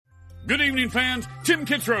Good evening, fans. Tim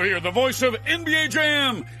Kitzrow here, the voice of NBA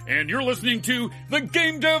Jam, and you're listening to the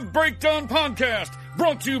Game Dev Breakdown Podcast,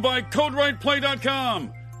 brought to you by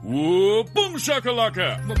CodeWritePlay.com. Whoa, boom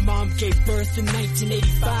shakalaka. My mom gave birth in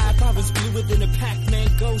 1985. I was bluer than a Pac-Man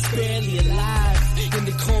ghost, barely alive. In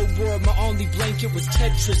the Cold War, my only blanket was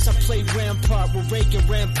Tetris. I played Rampart with Reagan,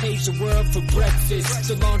 rampaged the world for breakfast.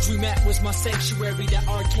 The laundromat was my sanctuary, the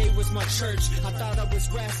arcade was my church. I thought I was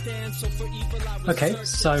Rastan, so for evil I was Okay,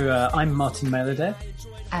 so I'm Martin Mailadet.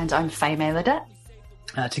 And I'm Faye Mailadet.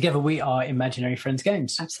 Together we are Imaginary Friends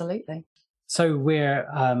Games. Absolutely. So we're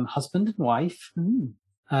husband and wife.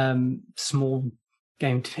 Small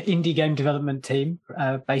indie game development team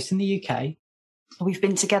based in the UK. We've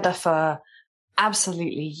been together for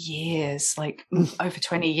absolutely years, like over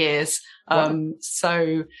 20 years.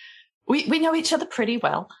 So we know each other pretty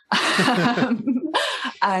well.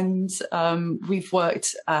 And we've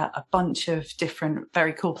worked at a bunch of different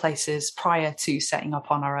very cool places prior to setting up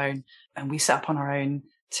on our own. And we set up on our own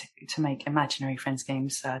to make Imaginary Friends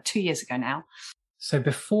Games 2 years ago now. So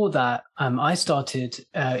before that, I started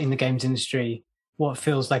in the games industry what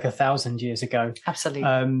feels like 1,000 years ago.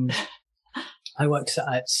 Absolutely. I worked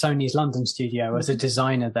at Sony's London studio as a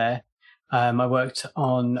designer there. I worked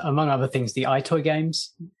on, among other things, the iToy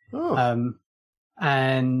games,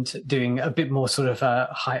 and doing a bit more sort of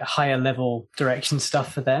higher level direction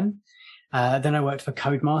stuff for them. Then I worked for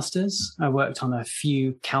Codemasters. I worked on a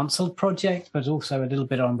few council projects, but also a little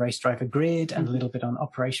bit on Race Driver Grid and a little bit on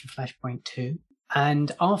Operation Flashpoint 2.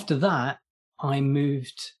 And after that,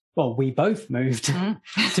 we both moved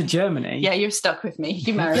to Germany. Yeah, you're stuck with me.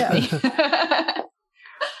 You married me.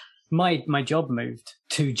 My job moved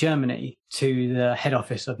to Germany, to the head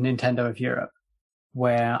office of Nintendo of Europe,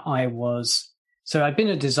 where I was. So I'd been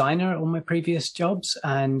a designer on my previous jobs,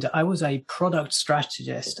 and I was a product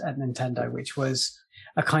strategist at Nintendo, which was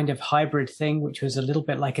a kind of hybrid thing, which was a little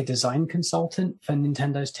bit like a design consultant for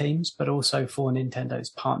Nintendo's teams, but also for Nintendo's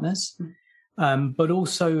partners. But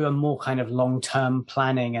also a more kind of long-term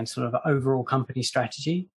planning and sort of overall company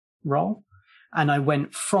strategy role. And I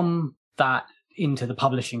went from that into the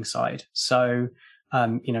publishing side. So,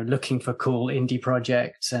 looking for cool indie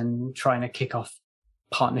projects and trying to kick off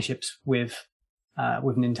partnerships with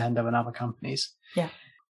Nintendo and other companies. Yeah.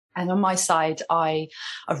 And on my side, I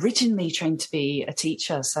originally trained to be a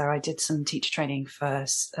teacher. So I did some teacher training for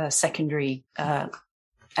secondary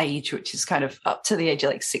age, which is kind of up to the age of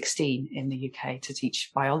like 16 in the UK, to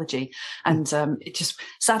teach biology. And it just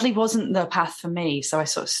sadly wasn't the path for me. So I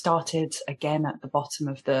sort of started again at the bottom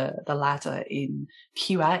of the ladder in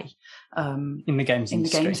QA. In the games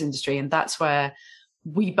industry. And that's where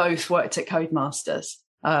we both worked at Codemasters.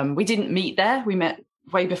 We didn't meet there. We met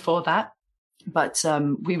way before that. But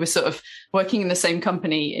we were sort of working in the same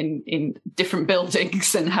company in different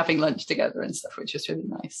buildings and having lunch together and stuff, which was really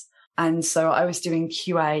nice. And so I was doing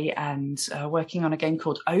QA and working on a game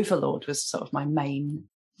called Overlord was sort of my main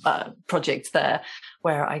project there,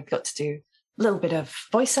 where I got to do a little bit of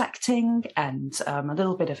voice acting and a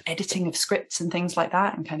little bit of editing of scripts and things like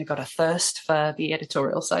that, and kind of got a thirst for the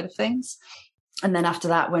editorial side of things. And then after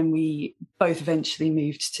that, when we both eventually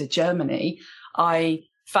moved to Germany, I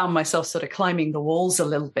found myself sort of climbing the walls a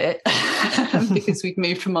little bit because we'd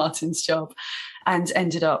moved from Martin's job, and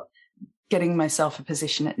ended up getting myself a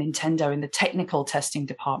position at Nintendo in the technical testing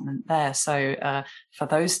department there. So for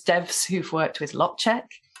those devs who've worked with LockCheck,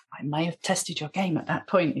 I may have tested your game at that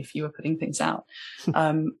point if you were putting things out.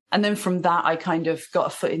 And then from that, I kind of got a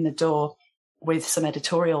foot in the door with some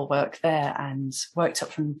editorial work there, and worked up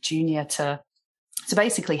from junior to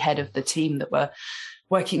basically head of the team that were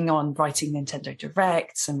working on writing Nintendo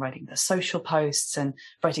Directs and writing the social posts and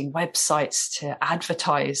writing websites to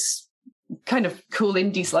advertise kind of cool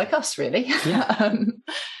indies like us, really. Yeah.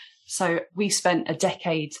 So we spent a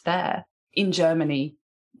decade there in Germany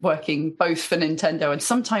working both for Nintendo and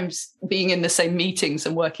sometimes being in the same meetings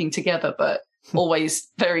and working together, but always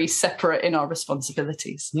very separate in our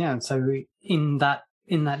responsibilities. Yeah. And so in that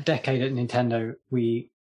decade at Nintendo,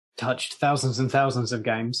 we touched thousands and thousands of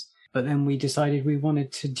games, but then we decided we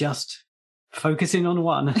wanted to just focus in on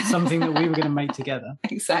one, something that we were going to make together.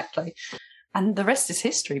 Exactly. And the rest is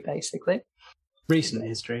history, basically. Recent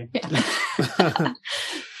history. Yeah.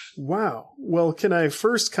 Wow. Well, can I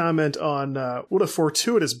first comment on what a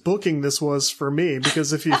fortuitous booking this was for me?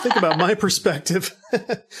 Because if you think about my perspective,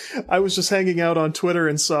 I was just hanging out on Twitter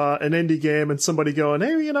and saw an indie game and somebody going,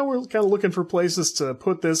 hey, we're kind of looking for places to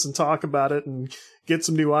put this and talk about it and get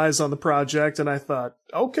some new eyes on the project. And I thought,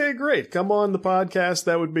 okay, great. Come on the podcast.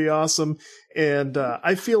 That would be awesome. And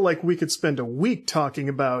I feel like we could spend a week talking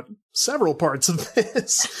about several parts of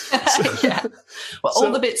this. Yeah. Well,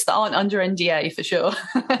 all the bits that aren't under NDA for sure.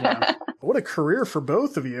 Yeah. What a career for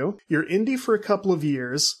both of you. You're indie for a couple of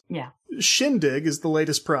years. Yeah. Shindig is the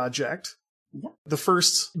latest project. Yeah. The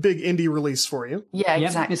first big indie release for you. Yeah, Yeah,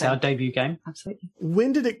 exactly. it's our debut game. Absolutely.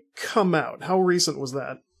 When did it come out? How recent was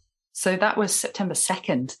that? So that was September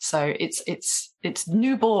 2nd. So it's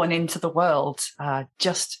newborn into the world,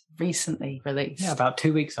 just recently released. Yeah, about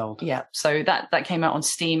 2 weeks old. Yeah. So that came out on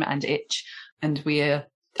Steam and Itch. And we're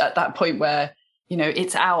at that point where, you know,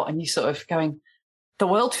 it's out and you sort of going, the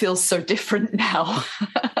world feels so different now.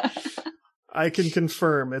 I can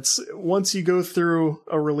confirm. It's once you go through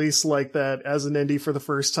a release like that as an indie for the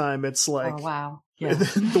first time, it's like, oh, wow. Yeah.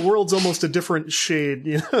 the world's almost a different shade,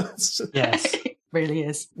 you know? Yes. It really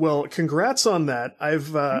is. Well, congrats on that.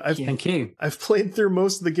 Thank you. I've played through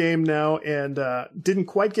most of the game now and didn't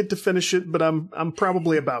quite get to finish it, but I'm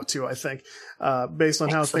probably about to, I think, based on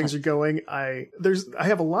how things are going. I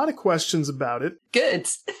have a lot of questions about it. Good.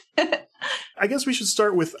 I guess we should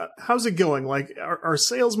start with how's it going? Like, are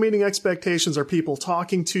sales meeting expectations? Are people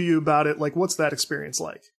talking to you about it? Like, what's that experience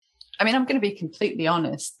like? I mean, I'm going to be completely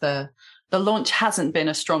honest. The launch hasn't been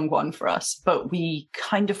a strong one for us, but we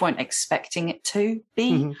kind of weren't expecting it to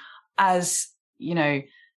be. Mm-hmm. As, you know,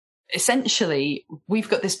 essentially, we've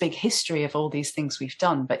got this big history of all these things we've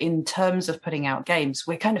done. But in terms of putting out games,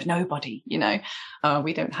 we're kind of nobody, you know.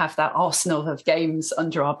 We don't have that arsenal of games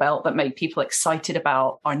under our belt that make people excited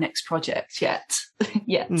about our next project yet.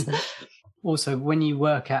 Mm-hmm. Also, when you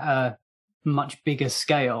work at a much bigger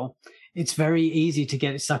scale, it's very easy to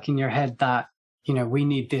get stuck in your head that, you know, we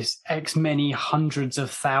need this X many hundreds of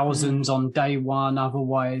thousands on day one.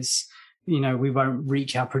 Otherwise, you know, we won't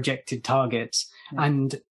reach our projected targets. Yeah.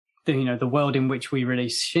 And the world in which we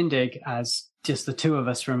release Shindig as just the two of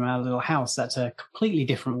us from our little house, that's a completely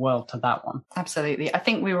different world to that one. Absolutely. I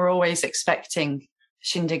think we were always expecting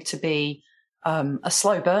Shindig to be a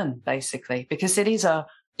slow burn, basically, because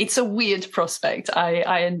it's a weird prospect.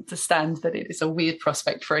 I understand that it is a weird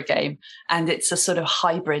prospect for a game, and it's a sort of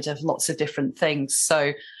hybrid of lots of different things.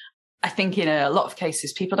 So I think in a lot of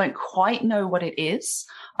cases, people don't quite know what it is,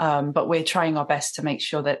 but we're trying our best to make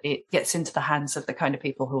sure that it gets into the hands of the kind of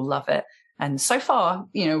people who love it. And so far,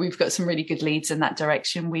 you know, we've got some really good leads in that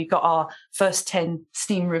direction. We've got our first 10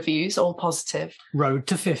 Steam reviews, all positive. Road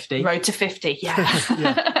to 50.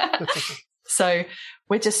 Yeah. So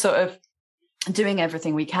we're just sort of doing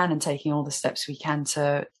everything we can and taking all the steps we can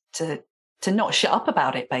to not shut up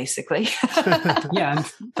about it, basically. Yeah, and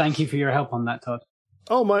thank you for your help on that, Todd.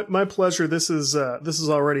 Oh, my pleasure. This is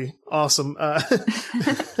already awesome.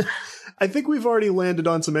 I think we've already landed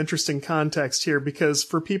on some interesting context here, because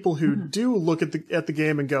for people who do look at the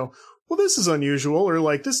game and go, well, this is unusual, or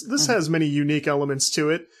like this has many unique elements to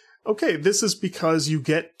it. Okay, this is because you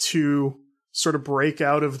get to sort of break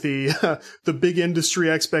out of the big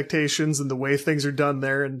industry expectations and the way things are done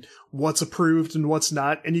there and what's approved and what's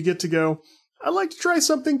not. And you get to go, I'd like to try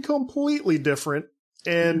something completely different.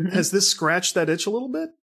 And has this scratched that itch a little bit?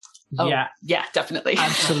 Oh, yeah, definitely.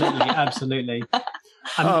 Absolutely.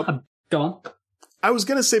 Go on. I was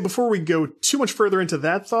going to say, before we go too much further into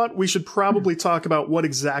that thought, we should probably talk about what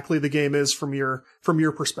exactly the game is from your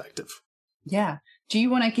perspective. Yeah. Do you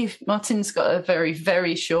want to give... Martin's got a very,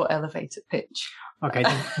 very short elevator pitch. Okay,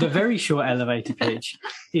 the very short elevator pitch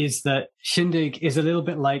is that Shindig is a little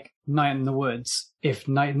bit like Night in the Woods, if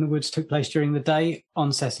Night in the Woods took place during the day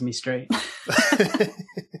on Sesame Street.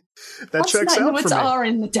 That checks out for me. Night in the Woods are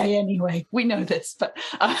in the day anyway. We know this, but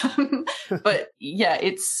yeah,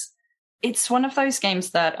 it's one of those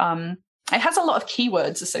games that it has a lot of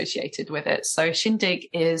keywords associated with it. So Shindig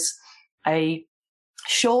is a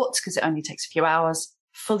short, because it only takes a few hours,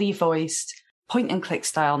 fully voiced, point-and-click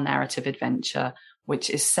style narrative adventure, which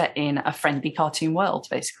is set in a friendly cartoon world,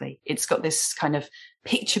 basically. It's got this kind of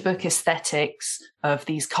picture book aesthetics of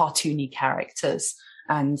these cartoony characters.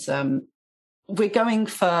 And we're going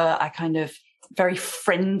for a kind of very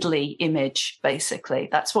friendly image, basically.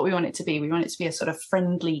 That's what we want it to be. We want it to be a sort of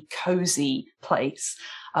friendly, cozy place.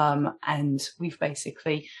 And we've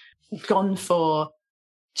basically gone for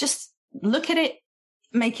just look at it,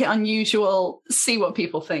 make it unusual, see what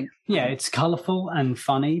people think. Yeah, it's colourful and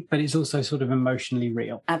funny, but it's also sort of emotionally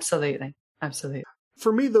real. Absolutely.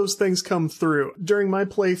 For me, those things come through during my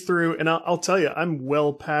playthrough, and I'll tell you, I'm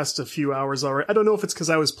well past a few hours already. I don't know if it's because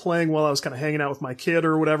I was playing while I was kind of hanging out with my kid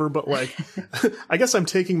or whatever, but like, I guess I'm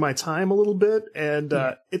taking my time a little bit, and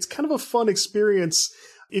it's kind of a fun experience.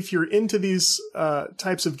 if you're into these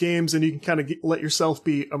types of games and you can kind of let yourself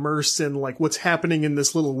be immersed in like what's happening in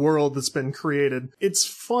this little world that's been created, it's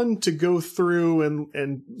fun to go through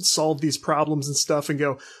and solve these problems and stuff and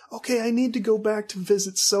go, okay, I need to go back to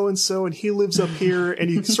visit so-and-so and he lives up here. And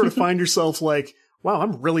you sort of find yourself like, wow,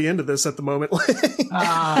 I'm really into this at the moment.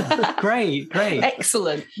 Great.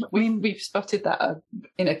 Excellent. We've spotted that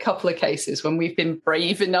in a couple of cases when we've been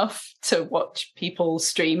brave enough to watch people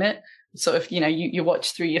stream it. Sort of, you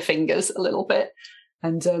watch through your fingers a little bit,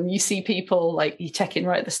 and you see people like you check in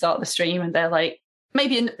right at the start of the stream, and they're like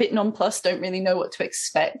maybe a bit nonplussed, don't really know what to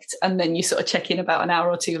expect, and then you sort of check in about an hour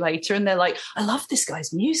or two later, and they're like, "I love this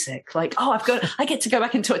guy's music. Like, oh, I get to go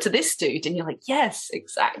back and talk to this dude," and you're like, "Yes,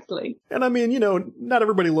 exactly." And I mean, not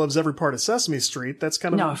everybody loves every part of Sesame Street. That's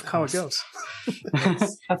kind of how it goes.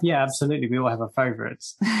 Yeah, absolutely. We all have our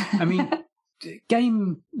favorites. I mean.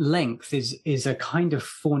 Game length is a kind of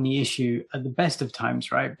thorny issue at the best of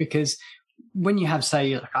times, right? Because when you have,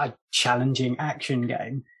 say, like a challenging action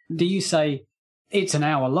game, do you say it's an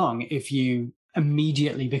hour long if you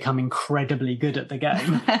immediately become incredibly good at the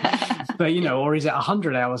game? But, or is it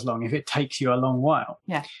 100 hours long if it takes you a long while?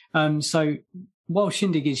 Yeah. So while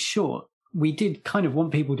Shindig is short, we did kind of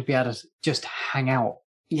want people to be able to just hang out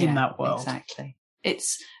in that world. Exactly.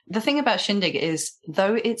 It's the thing about Shindig is,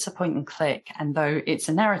 though it's a point and click and though it's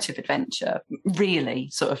a narrative adventure,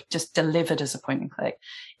 really sort of just delivered as a point and click,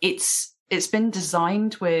 it's been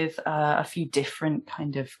designed with a few different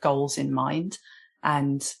kind of goals in mind.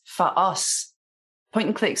 And for us, point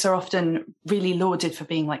and clicks are often really lauded for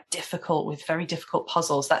being like difficult with very difficult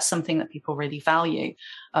puzzles. That's something that people really value.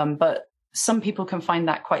 But some people can find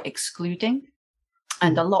that quite excluding.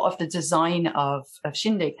 And a lot of the design of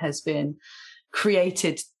Shindig has been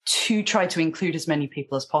created to try to include as many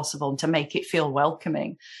people as possible and to make it feel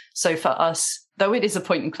welcoming. So for us, though it is a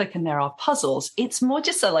point and click and there are puzzles, it's more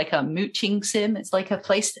just like a mooching sim. It's like a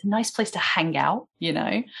nice place to hang out,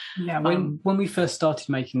 Yeah. When we first started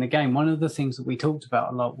making the game, one of the things that we talked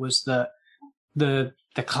about a lot was that the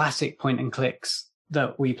classic point and clicks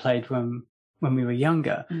that we played when we were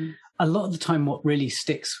younger, a lot of the time what really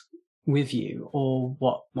sticks with you or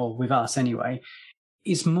with us anyway,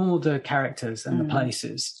 is more the characters and the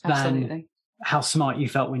places than how smart you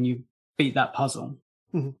felt when you beat that puzzle.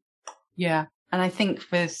 Mm-hmm. Yeah. And I think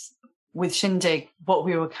with Shindig, what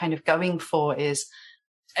we were kind of going for is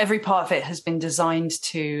every part of it has been designed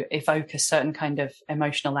to evoke a certain kind of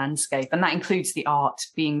emotional landscape. And that includes the art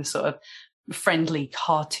being the sort of friendly,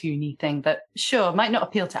 cartoony thing that, sure, might not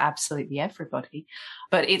appeal to absolutely everybody,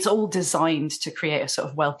 but it's all designed to create a sort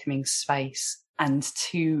of welcoming space and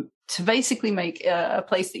to basically make a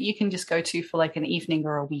place that you can just go to for like an evening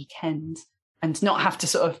or a weekend and not have to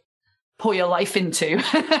sort of pour your life into.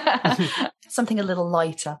 Something a little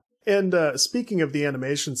lighter. And speaking of the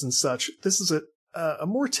animations and such, this is a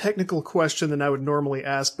more technical question than I would normally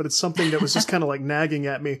ask, but it's something that was just kind of like nagging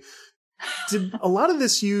at me. Did a lot of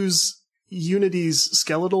this use Unity's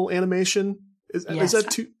skeletal animation? Is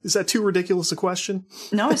that too ridiculous a question?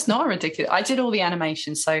 No, it's not ridiculous. I did all the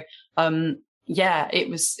animations, so yeah, it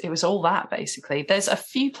was all that basically. There's a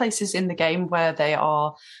few places in the game where they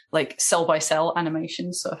are like cell by cell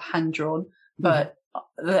animations, sort of hand drawn, but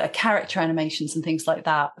the character animations and things like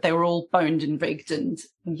that, they were all boned and rigged, and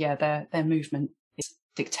yeah, their movement is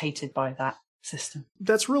dictated by that system.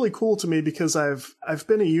 That's really cool to me because I've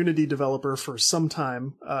been a Unity developer for some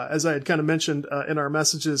time, as I had kind of mentioned in our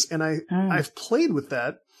messages, and I've played with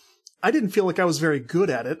that. I didn't feel like I was very good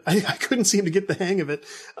at it. I couldn't seem to get the hang of it.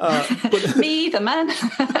 But me, the man.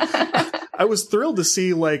 I was thrilled to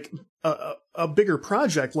see like a bigger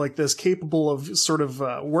project like this capable of sort of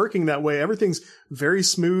working that way. Everything's very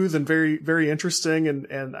smooth and very, very interesting.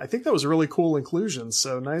 And I think that was a really cool inclusion.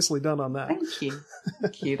 So nicely done on that. Thank you.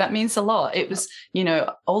 Thank you. That means a lot. It was,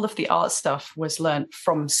 all of the art stuff was learnt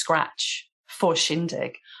from scratch for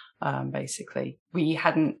Shindig, basically. We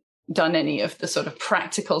hadn't done any of the sort of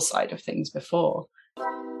practical side of things before.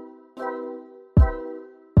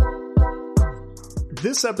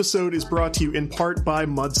 This episode is brought to you in part by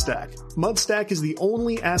Mudstack. Mudstack is the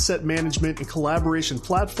only asset management and collaboration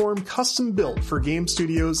platform custom built for game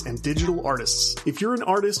studios and digital artists. If you're an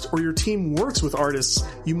artist or your team works with artists,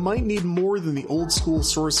 you might need more than the old school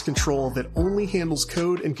source control that only handles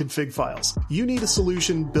code and config files. You need a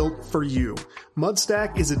solution built for you.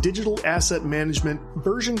 Mudstack is a digital asset management,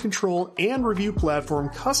 version control, and review platform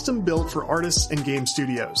custom built for artists and game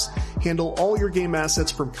studios. Handle all your game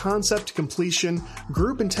assets from concept to completion,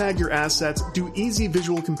 Group and tag your assets, do easy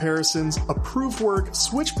visual comparisons, approve work,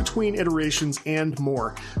 switch between iterations, and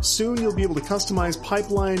more. Soon you'll be able to customize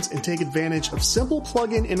pipelines and take advantage of simple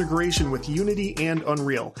plugin integration with Unity and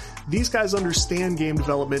Unreal. These guys understand game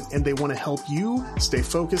development and they want to help you stay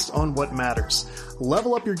focused on what matters.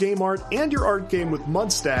 Level up your game art and your art game with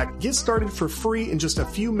Mudstack. Get started for free in just a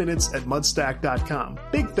few minutes at mudstack.com.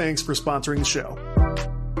 Big thanks for sponsoring the show.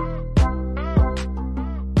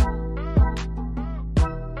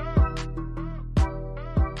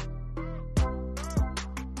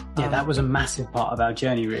 Yeah, that was a massive part of our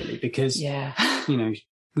journey, really, because,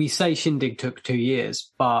 we say Shindig took 2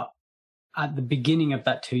 years, but at the beginning of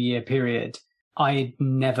that 2-year period, I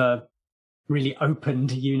never really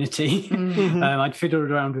opened Unity. Mm-hmm. I'd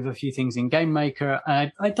fiddled around with a few things in GameMaker.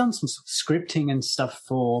 I'd done some sort of scripting and stuff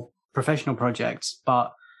for professional projects,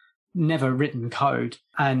 but never written code.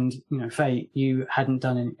 And, Faye, you hadn't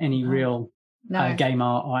done any real game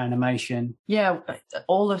art or animation. Yeah,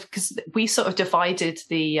 because we sort of divided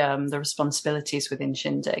the responsibilities within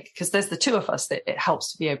Shindig, because there's the two of us that it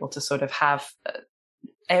helps to be able to sort of have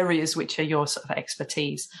areas which are your sort of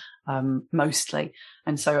expertise mostly.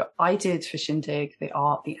 And so I did for Shindig the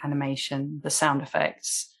art, the animation, the sound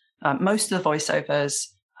effects, most of the voiceovers,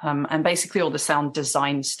 and basically all the sound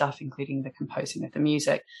design stuff, including the composing of the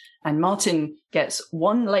music. And Martin gets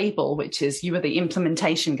one label, which is you are the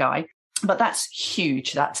implementation guy. But that's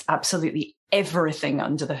huge. That's absolutely everything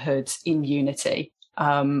under the hood in Unity,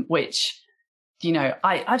 which,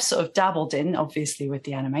 I've sort of dabbled in, obviously, with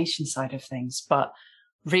the animation side of things. But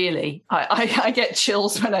really, I get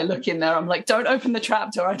chills when I look in there. I'm like, don't open the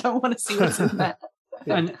trapdoor. I don't want to see what's in there.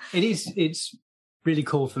 And it's really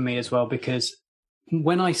cool for me as well, because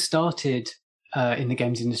when I started in the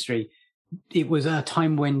games industry, it was a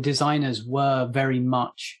time when designers were very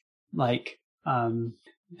much like...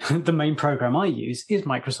 the main program I use is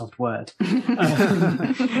Microsoft Word.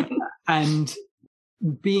 And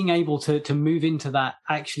being able to move into that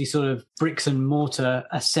actually sort of bricks and mortar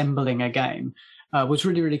assembling a game was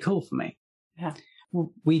really, really cool for me. Yeah.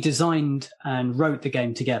 We designed and wrote the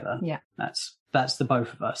game together. Yeah. That's the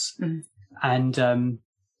both of us. Mm. And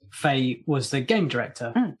Faye was the game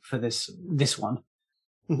director for this one,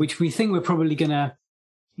 which we think we're probably going to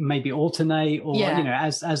maybe alternate or,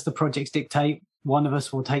 as the projects dictate, one of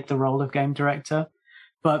us will take the role of game director.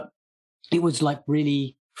 But it was like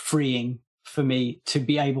really freeing for me to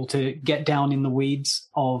be able to get down in the weeds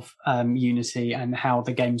of Unity and how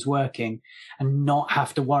the game's working and not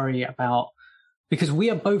have to worry about, because we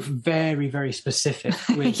are both very, very specific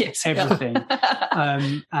with everything.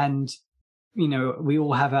 And, we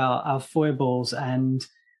all have our foibles, and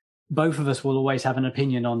both of us will always have an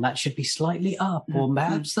opinion on that should be slightly up, or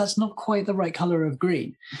perhaps that's not quite the right color of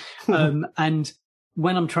green. And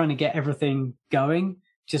when I'm trying to get everything going,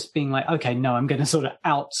 just being like, okay, no, I'm going to sort of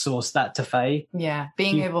outsource that to Faye. Yeah,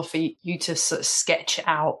 being able for you to sort of sketch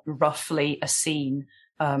out roughly a scene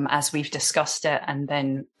as we've discussed it, and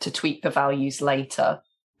then to tweak the values later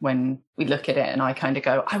when we look at it and I kind of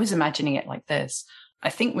go, I was imagining it like this, I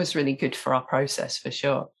think was really good for our process for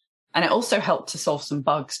sure. And it also helped to solve some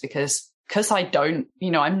bugs because I don't,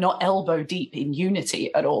 I'm not elbow deep in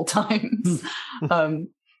Unity at all times.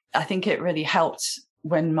 I think it really helped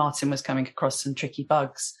when Martin was coming across some tricky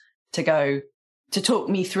bugs to talk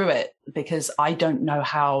me through it, because I don't know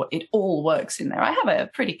how it all works in there. I have a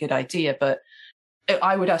pretty good idea, but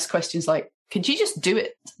I would ask questions like, could you just do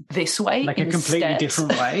it this way? Like instead? A completely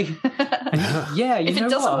different way? If it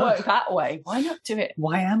doesn't work that way, why not do it?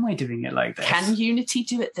 Why am I doing it like this? Can Unity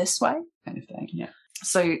do it this way? Kind of thing. Yeah.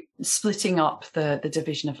 So splitting up the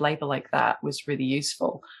division of labor like that was really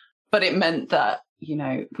useful. But it meant that,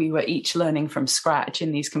 we were each learning from scratch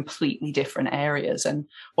in these completely different areas and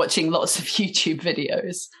watching lots of YouTube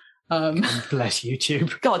videos. God bless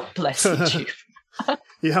YouTube. God bless YouTube.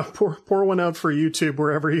 Yeah, pour one out for YouTube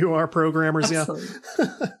wherever you are, programmers. Absolutely.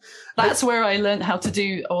 Yeah. That's where I learned how to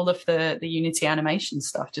do all of the Unity animation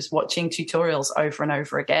stuff, just watching tutorials over and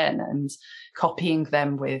over again and copying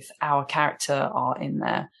them with our character art in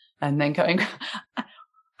there and then going,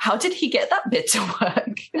 how did he get that bit to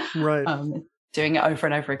work? Right. Doing it over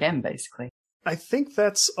and over again, basically. I think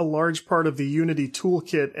that's a large part of the Unity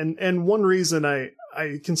toolkit. And one reason I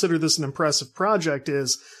consider this an impressive project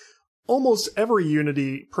is almost every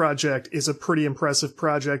Unity project is a pretty impressive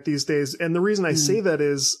project these days. And the reason I say that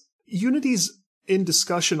is Unity's in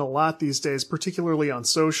discussion a lot these days, particularly on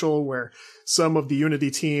social, where some of the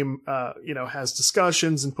Unity team, has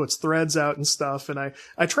discussions and puts threads out and stuff. And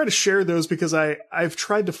I try to share those because I've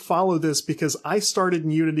tried to follow this because I started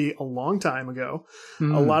in Unity a long time ago.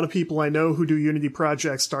 A lot of people I know who do Unity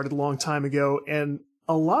projects started a long time ago. And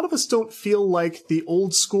a lot of us don't feel like the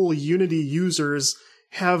old school Unity users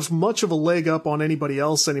have much of a leg up on anybody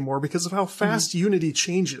else anymore because of how fast Unity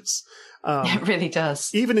changes. It really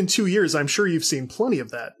does. Even in 2 years, I'm sure you've seen plenty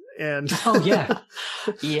of that. And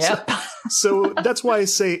Yep. So that's why I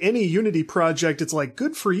say any Unity project, it's like,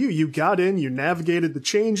 good for you. You got in, you navigated the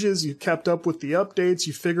changes, you kept up with the updates,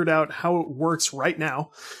 you figured out how it works right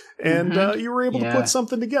now, and you were able to put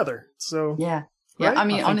something together. So yeah. Right? I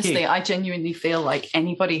mean, honestly, I genuinely feel like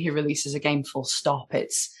anybody who releases a game full stop,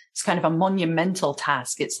 it's kind of a monumental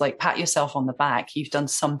task. It's like, pat yourself on the back. You've done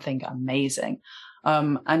something amazing.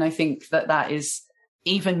 And I think that is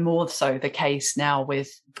even more so the case now with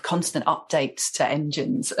constant updates to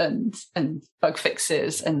engines and bug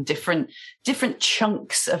fixes and different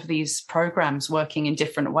chunks of these programs working in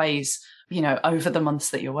different ways, over the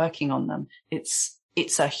months that you're working on them.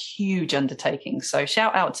 It's a huge undertaking. So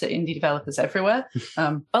shout out to indie developers everywhere.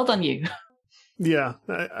 Well done you. Yeah,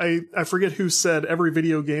 I forget who said every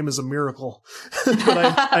video game is a miracle, but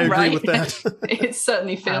I agree with that. It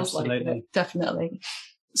certainly feels Absolutely. like it, definitely.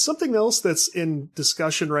 Something else that's in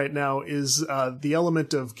discussion right now is the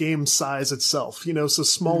element of game size itself. So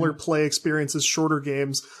smaller play experiences, shorter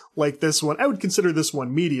games like this one. I would consider this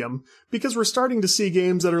one medium because we're starting to see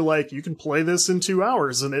games that are like, you can play this in 2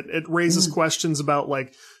 hours. And it raises questions about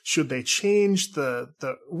like, should they change the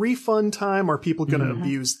refund time? Are people going to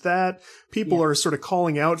abuse that? People are sort of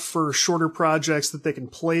calling out for shorter projects that they can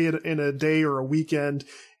play it in a day or a weekend.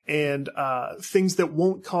 And things that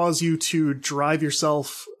won't cause you to drive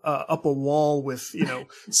yourself up a wall with,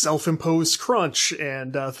 self-imposed crunch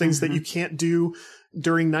and things that you can't do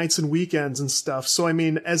during nights and weekends and stuff. So, I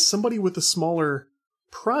mean, as somebody with a smaller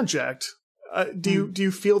project, do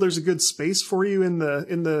you feel there's a good space for you in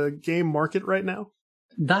the game market right now?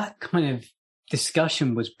 That kind of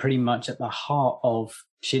discussion was pretty much at the heart of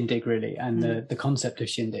Shindig, really, and the concept of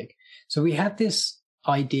Shindig. So we had this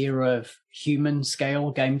idea of human scale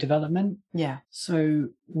game development. Yeah. So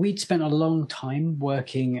we'd spent a long time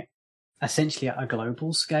working essentially at a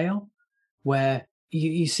global scale where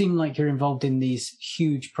you seem like you're involved in these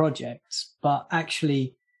huge projects, but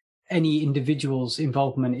actually any individual's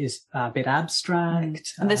involvement is a bit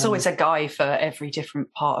abstract. And there's always a guy for every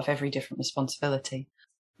different part of every different responsibility.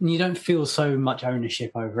 And you don't feel so much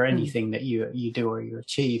ownership over anything that you do or you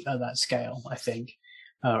achieve at that scale, I think.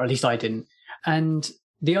 Or at least I didn't. And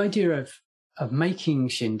the idea of making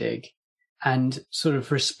Shindig and sort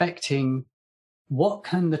of respecting what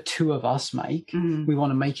can the two of us make. We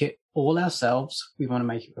want to make it all ourselves. We want to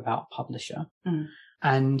make it without a publisher.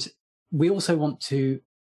 And we also want to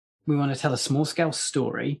tell a small scale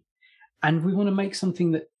story, and we want to make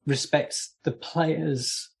something that respects the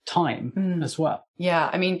player's time as well. Yeah.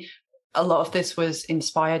 I mean, a lot of this was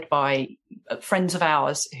inspired by friends of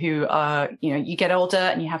ours who are, you get older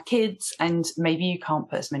and you have kids and maybe you can't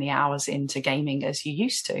put as many hours into gaming as you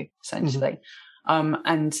used to, essentially.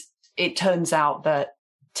 And it turns out that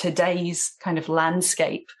today's kind of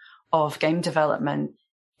landscape of game development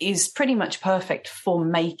is pretty much perfect for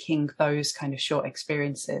making those kind of short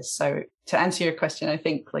experiences. So to answer your question, I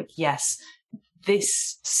think yes,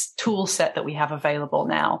 this tool set that we have available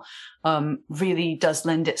now really does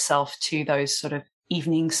lend itself to those sort of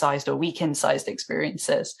evening-sized or weekend-sized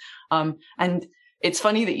experiences. And it's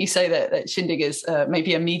funny that you say that Shindig is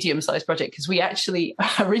maybe a medium-sized project, because we actually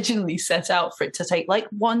originally set out for it to take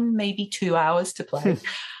 1, maybe 2 hours to play.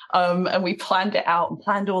 And we planned it out and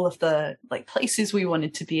planned all of the places we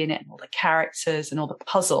wanted to be in it and all the characters and all the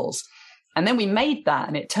puzzles. And then we made that,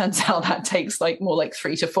 and it turns out that takes more like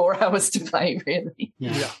 3 to 4 hours to play, really.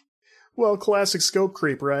 Yeah. Well, classic scope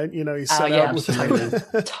creep, right? You set out with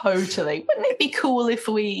totally. Wouldn't it be cool if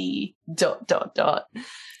we ...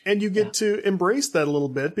 And you get to embrace that a little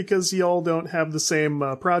bit because y'all don't have the same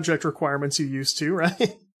project requirements you used to,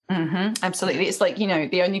 right? Absolutely. It's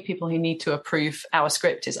the only people who need to approve our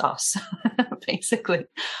script is us, basically,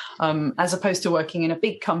 as opposed to working in a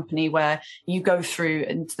big company where you go through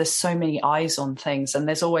and there's so many eyes on things. And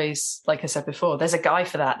there's always, like I said before, there's a guy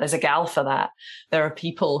for that. There's a gal for that. There are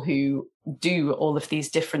people who do all of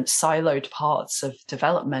these different siloed parts of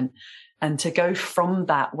development. And to go from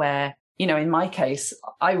that where, in my case,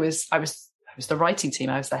 I was the writing team.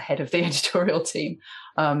 I was the head of the editorial team,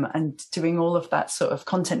 and doing all of that sort of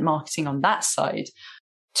content marketing on that side,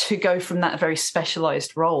 to go from that very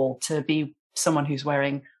specialized role to be someone who's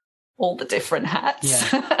wearing all the different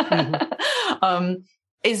hats. Yeah.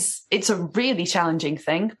 It's a really challenging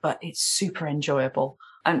thing, but it's super enjoyable.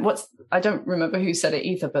 And I don't remember who said it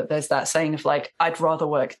either, but there's that saying of like, I'd rather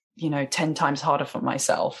work, 10 times harder for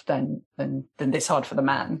myself than this hard for the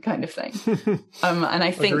man kind of thing. And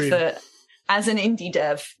I think Agreed. that as an indie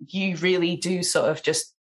dev, you really do sort of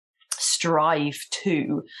just strive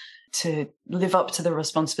to live up to the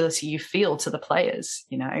responsibility you feel to the players,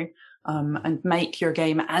 and make your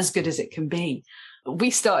game as good as it can be.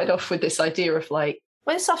 We started off with this idea of like,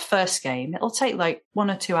 well, it's our first game. It'll take like 1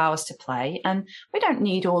 or 2 hours to play. And we don't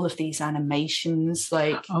need all of these animations,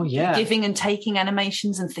 like giving and taking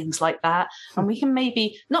animations and things like that. And we can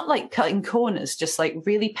maybe not like cutting corners, just like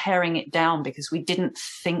really paring it down because we didn't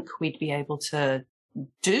think we'd be able to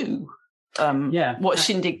do what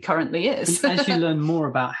Shindig currly is. As you learn more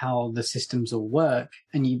about how the systems all work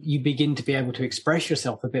and you begin to be able to express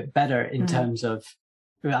yourself a bit better in terms of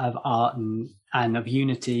art and of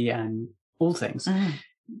Unity and all things,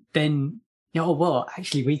 then,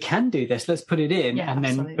 actually we can do this. Let's put it in. Yeah, and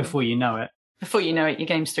then absolutely. before you know it, your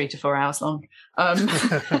game's 3 to 4 hours long. But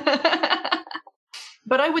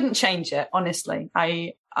I wouldn't change it, honestly.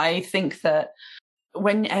 I think that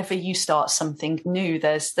whenever you start something new,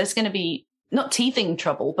 there's going to be not teething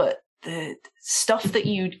trouble, but the stuff that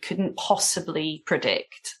you couldn't possibly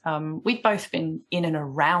predict. We'd both been in and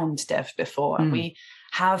around dev before, and we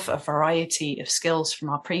have a variety of skills from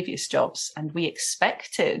our previous jobs, and we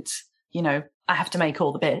expected, I have to make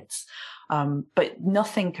all the bits. But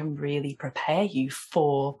nothing can really prepare you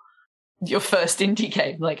for your first indie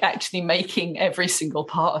game, like actually making every single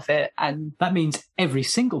part of it. And that means every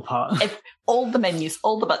single part. All the menus,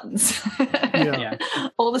 all the buttons,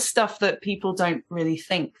 all the stuff that people don't really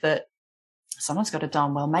think that someone's got to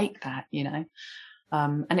darn well make that,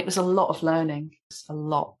 and it was a lot of learning, a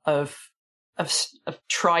lot of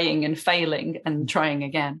trying and failing and trying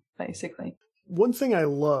again, basically. One thing I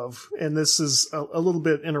love, and this is a little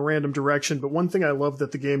bit in a random direction, but one thing I love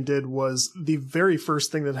that the game did was the very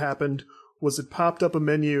first thing that happened was it popped up a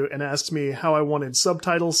menu and asked me how I wanted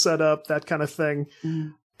subtitles set up, that kind of thing.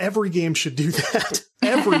 Every game should do that.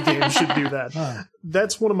 Every game should do that.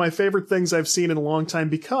 That's one of my favorite things I've seen in a long time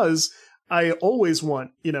because I always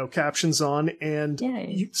want, captions on, and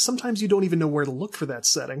sometimes you don't even know where to look for that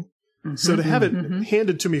setting. So to have it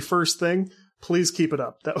handed to me first thing, please keep it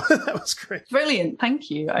up. That was great. Brilliant. Thank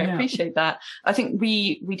you. I appreciate that. I think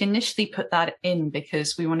we'd initially put that in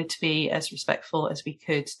because we wanted to be as respectful as we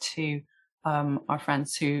could to our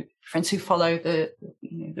friends who follow the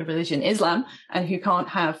religion Islam and who can't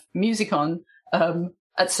have music on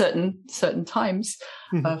at certain times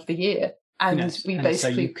of the year. And we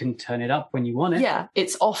basically, so you can turn it up when you want it. Yeah,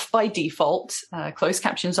 it's off by default. Closed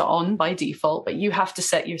captions are on by default, but you have to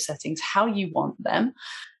set your settings how you want them,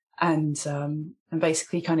 and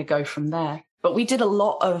basically kind of go from there. But we did a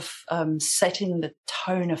lot of setting the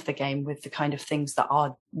tone of the game with the kind of things that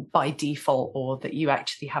are by default, or that you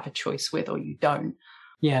actually have a choice with, or you don't.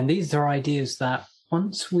 Yeah, and these are ideas that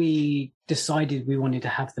once we decided we wanted to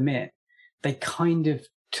have them in, they kind of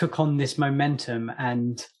took on this momentum,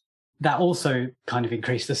 and that also kind of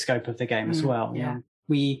increased the scope of the game as well. Yeah.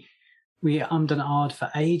 We ummed and ahed for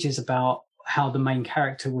ages about how the main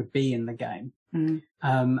character would be in the game.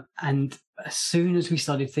 And as soon as we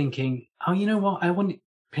started thinking, you know what, I want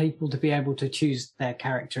people to be able to choose their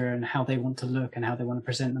character and how they want to look and how they want to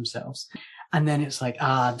present themselves. And then it's like,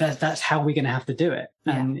 that's how we're going to have to do it.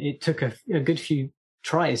 Yeah. And it took a good few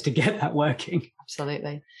tries to get that working.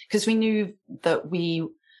 Absolutely. Because we knew that we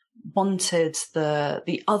wanted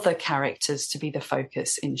the other characters to be the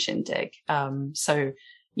focus in Shindig. So,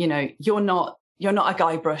 you're not a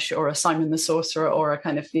Guybrush or a Simon the Sorcerer or a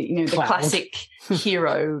kind of, the classic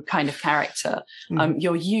hero kind of character.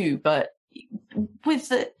 You're you, but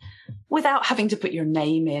without having to put your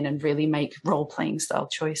name in and really make role-playing style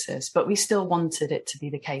choices. But we still wanted it to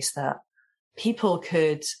be the case that people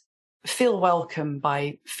could feel welcome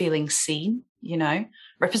by feeling seen,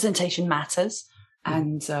 representation matters.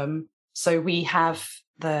 And so we have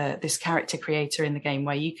this character creator in the game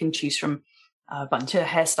where you can choose from a bunch of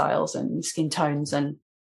hairstyles and skin tones, and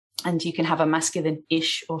you can have a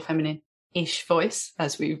masculine-ish or feminine-ish voice,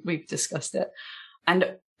 as we've discussed it.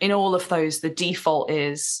 And in all of those, the default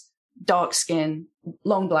is dark skin,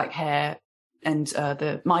 long black hair, and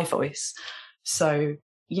my voice. So,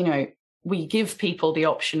 we give people the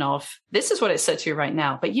option of, this is what it's set to right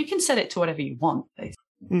now, but you can set it to whatever you want, basically.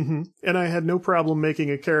 And I had no problem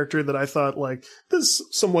making a character that I thought, like, this is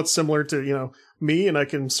somewhat similar to, me, and I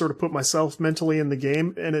can sort of put myself mentally in the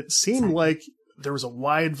game. And it seemed like there was a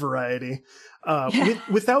wide variety.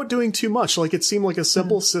 without doing too much. Like, it seemed like a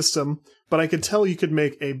simple system, but I could tell you could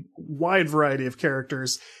make a wide variety of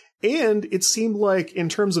characters. And it seemed like, in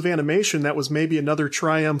terms of animation, that was maybe another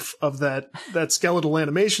triumph of that skeletal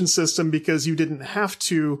animation system, because you didn't have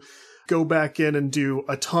to go back in and do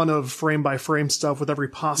a ton of frame by frame stuff with every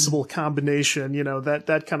possible combination,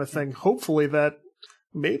 that kind of thing. Hopefully that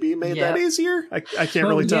maybe made that easier. I can't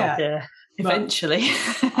really tell. Yeah. Eventually.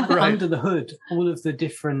 Under the hood, all of the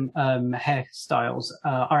different hairstyles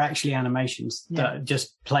are actually animations that are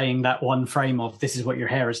just playing that one frame of this is what your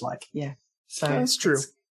hair is like. Yeah. So that's true.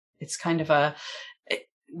 It's kind of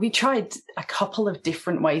we tried a couple of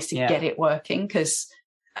different ways to get it working, because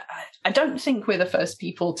I don't think we're the first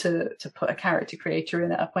people to put a character creator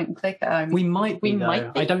in at a point and click. We might be.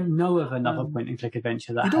 I don't know of another point and click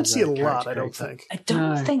adventure that you don't see a lot. I don't think. I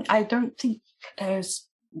don't think there's.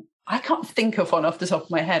 I can't think of one off the top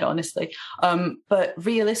of my head, honestly. But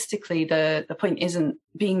realistically, the point isn't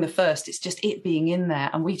being the first; it's just it being in there,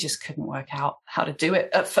 and we just couldn't work out how to do it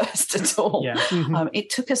at first at all. Yeah. It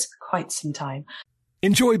took us quite some time.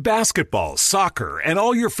 Enjoy basketball, soccer, and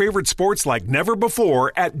all your favorite sports like never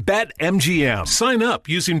before at BetMGM. Sign up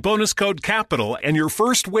using bonus code CAPITAL, and your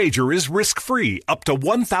first wager is risk-free up to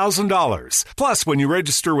 $1,000. Plus, when you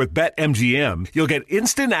register with BetMGM, you'll get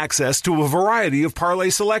instant access to a variety of parlay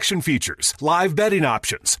selection features, live betting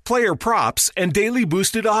options, player props, and daily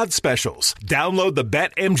boosted odds specials. Download the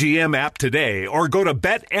BetMGM app today or go to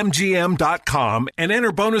BetMGM.com and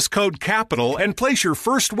enter bonus code CAPITAL and place your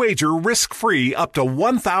first wager risk-free up to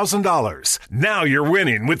 $1,000. Now you're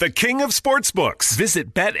winning with the king of sportsbooks.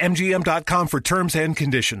 Visit BetMGM.com for terms and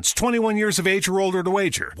conditions. 21 years of age or older to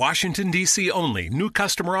wager. Washington, D.C. only. New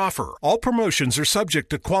customer offer. All promotions are subject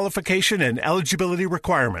to qualification and eligibility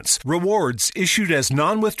requirements. Rewards issued as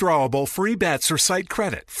non-withdrawable free bets or site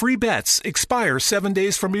credit. Free bets expire 7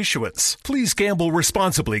 days from issuance. Please gamble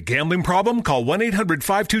responsibly. Gambling problem? Call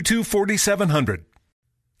 1-800-522-4700.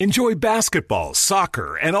 Enjoy basketball,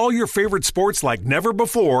 soccer, and all your favorite sports like never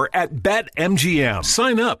before at BetMGM.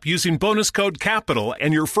 Sign up using bonus code CAPITAL,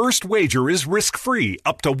 and your first wager is risk-free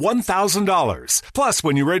up to $1,000. Plus,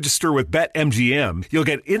 when you register with BetMGM, you'll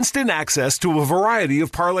get instant access to a variety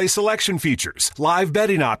of parlay selection features, live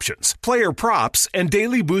betting options, player props, and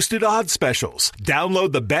daily boosted odds specials.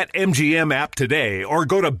 Download the BetMGM app today or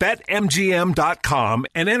go to BetMGM.com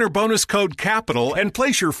and enter bonus code CAPITAL and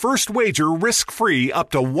place your first wager risk-free up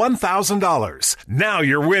to $1,000. Now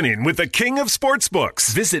you're winning with the king of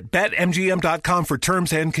sportsbooks. Visit BetMGM.com for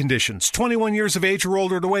terms and conditions. 21 years of age or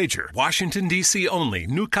older to wager. Washington, D.C. only.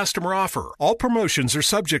 New customer offer. All promotions are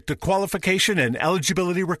subject to qualification and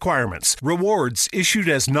eligibility requirements. Rewards issued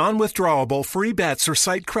as non-withdrawable free bets or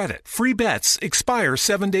site credit. Free bets expire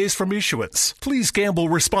 7 days from issuance. Please gamble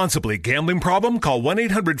responsibly. Gambling problem? Call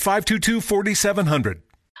 1-800-522-4700.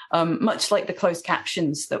 Much like the closed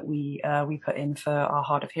captions that we put in for our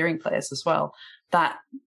hard of hearing players as well, that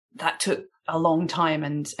took a long time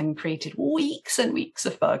and created weeks and weeks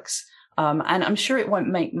of bugs. And I'm sure it won't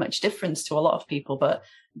make much difference to a lot of people, but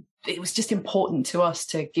it was just important to us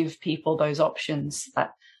to give people those options,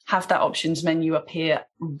 that have that options menu appear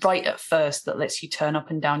right at first that lets you turn up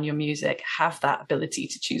and down your music, have that ability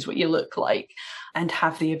to choose what you look like, and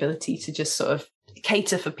have the ability to just sort of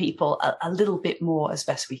cater for people a little bit more as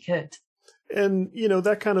best we could. And,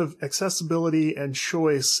 that kind of accessibility and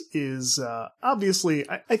choice is obviously,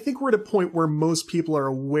 I think we're at a point where most people are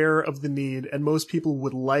aware of the need and most people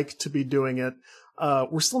would like to be doing it.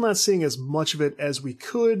 We're still not seeing as much of it as we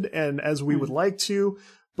could and as we would like to,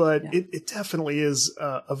 but it definitely is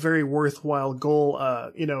a very worthwhile goal.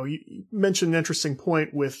 You mentioned an interesting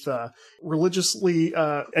point with religiously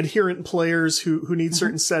adherent players who need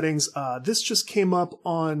certain settings. This just came up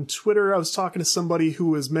on Twitter. I was talking to somebody who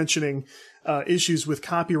was mentioning issues with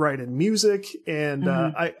copyright in music, and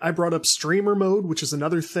I brought up streamer mode, which is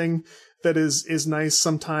another thing that is nice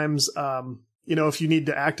sometimes. If you need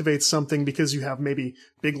to activate something because you have maybe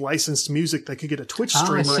big licensed music that could get a Twitch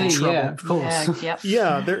streamer in trouble. Yeah, of course.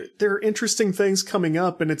 Yeah, there are interesting things coming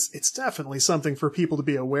up, and it's definitely something for people to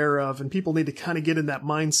be aware of, and people need to kind of get in that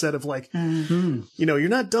mindset of like, you're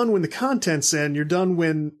not done when the content's in, you're done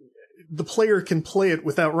when the player can play it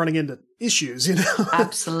without running into issues,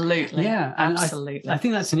 Absolutely. Yeah, absolutely. I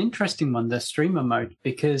think that's an interesting one, the streamer mode,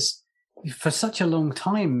 because for such a long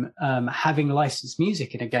time, having licensed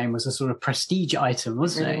music in a game was a sort of prestige item,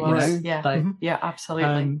 wasn't it? Was. Yeah,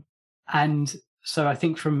 absolutely. And so I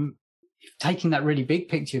think from taking that really big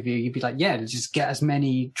picture view, you'd be like, just get as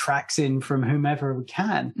many tracks in from whomever we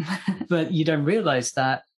can. But you don't realize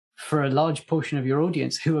that for a large portion of your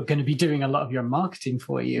audience who are going to be doing a lot of your marketing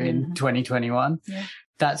for you in 2021,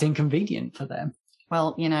 that's inconvenient for them.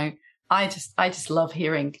 Well, I just love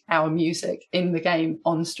hearing our music in the game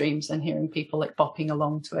on streams and hearing people like bopping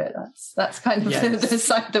along to it. That's kind of the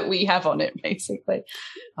side that we have on it, basically.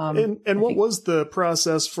 And what was the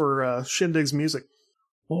process for Shindig's music?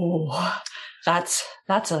 Oh, that's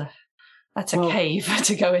a cave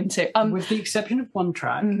to go into. With the exception of one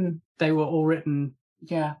track, they were all written.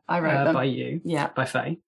 Yeah, I wrote them by you. Yeah, by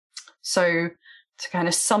Faye. So to kind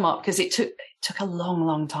of sum up, because it took a long,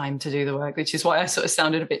 long time to do the work, which is why I sort of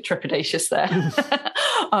sounded a bit trepidatious there.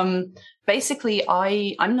 Basically,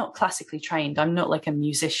 I'm not classically trained. I'm not like a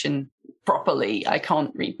musician properly. I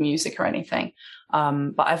can't read music or anything.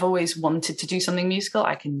 But I've always wanted to do something musical.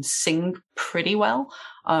 I can sing pretty well.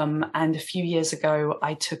 And a few years ago,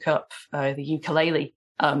 I took up the ukulele.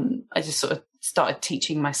 I just sort of started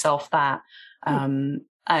teaching myself that.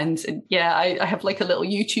 And yeah, I have like a little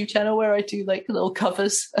YouTube channel where I do like little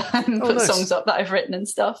covers and put songs up that I've written and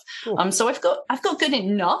stuff. Cool. So I've got good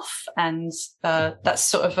enough, and that's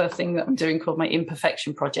sort of a thing that I'm doing called my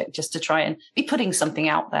Imperfection Project, just to try and be putting something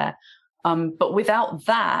out there. But without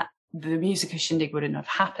that, the music of Shindig wouldn't have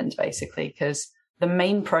happened, basically, because the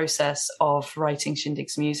main process of writing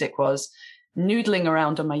Shindig's music was noodling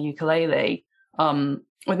around on my ukulele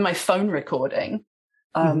with my phone recording,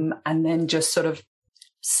 and then just sort of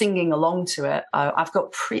singing along to it. I've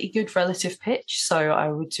got pretty good relative pitch, so I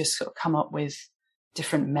would just sort of come up with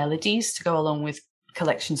different melodies to go along with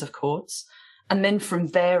collections of chords. And then from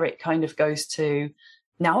there, it kind of goes to,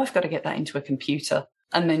 now I've got to get that into a computer.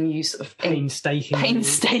 And then you sort of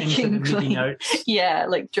painstakingly, notes. Yeah,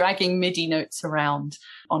 like dragging MIDI notes around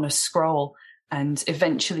on a scroll. And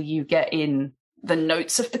eventually you get in the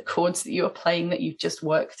notes of the chords that you are playing that you've just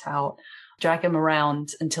worked out, drag them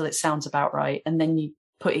around until it sounds about right. And then you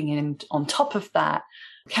putting in on top of that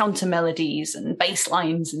counter melodies and bass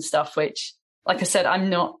lines and stuff, which, like I said,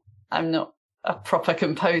 I'm not a proper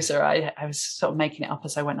composer. I was sort of making it up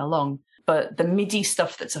as I went along. But the MIDI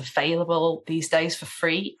stuff that's available these days for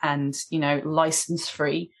free and, license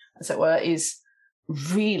free, as it were, is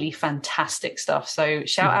really fantastic stuff. So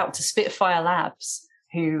shout out to Spitfire Labs,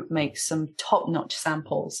 who makes some top-notch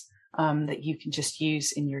samples that you can just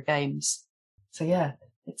use in your games. So yeah,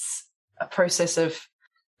 it's a process of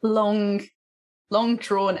long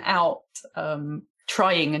drawn out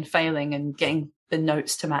trying and failing and getting the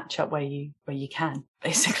notes to match up where you can,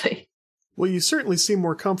 basically. Well, you certainly seem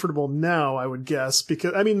more comfortable now, I would guess,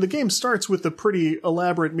 because, I mean, the game starts with a pretty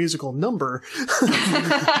elaborate musical number.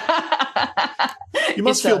 You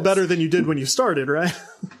must feel better than you did when you started, right?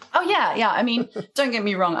 Oh, yeah. I mean, don't get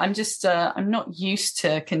me wrong. I'm just, I'm not used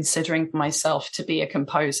to considering myself to be a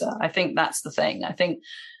composer. I think that's the thing. I think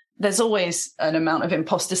there's always an amount of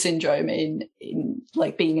imposter syndrome in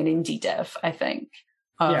like being an indie dev, I think.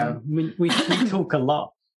 We talk a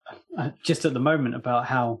lot just at the moment about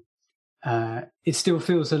how it still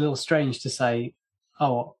feels a little strange to say,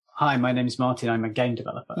 oh, hi, my name is Martin, I'm a game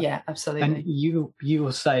developer. Yeah, absolutely. And you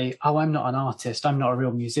will say, oh, I'm not an artist, I'm not a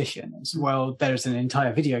real musician. It's, well, there's an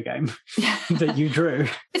entire video game that you drew.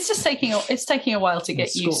 It's just taking a while to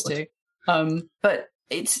get used to. But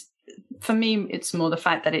for me, it's more the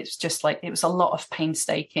fact that it's just like, it was a lot of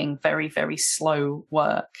painstaking, very, very slow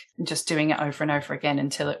work, and just doing it over and over again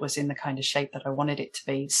until it was in the kind of shape that I wanted it to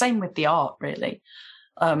be. Same with the art, really.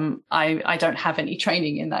 I don't have any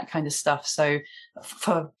training in that kind of stuff. So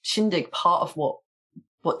for Shindig, part of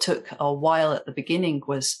what took a while at the beginning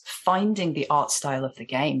was finding the art style of the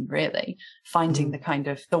game, really. Finding the kind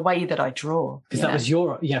of, the way that I draw. Because that was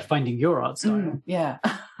finding your art style. Yeah.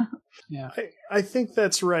 Yeah. I think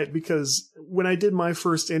that's right, because when I did my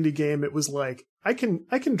first indie game, it was like, I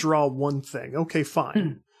can draw one thing. Okay,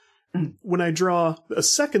 fine. When I draw a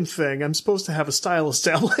second thing, I'm supposed to have a style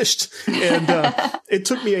established. And it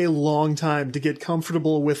took me a long time to get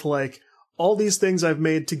comfortable with, like, all these things I've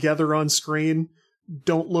made together on screen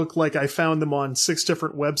don't look like I found them on 6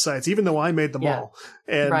 different websites, even though I made them all.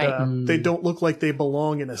 And they don't look like they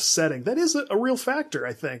belong in a setting. That is a real factor,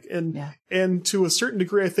 I think. And to a certain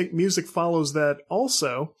degree, I think music follows that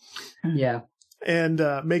also. Yeah. And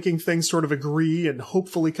making things sort of agree and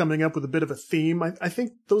hopefully coming up with a bit of a theme. I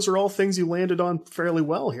think those are all things you landed on fairly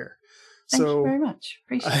well here. Thank you very much.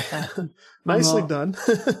 Appreciate that. Nicely done.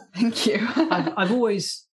 Thank you. I've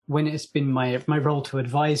always, when it's been my role to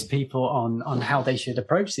advise people on how they should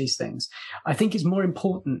approach these things, I think it's more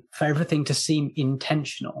important for everything to seem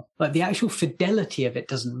intentional. Like the actual fidelity of it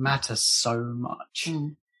doesn't matter so much.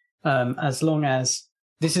 As long as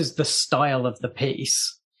this is the style of the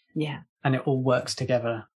piece. Yeah. And it all works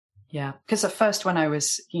together. Yeah. Because at first when I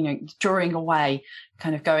was, drawing away,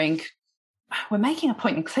 kind of going we're making a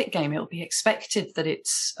point and click game, it'll be expected that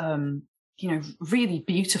it's, really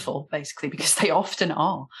beautiful, basically, because they often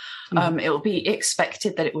are. It'll be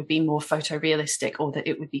expected that it would be more photorealistic, or that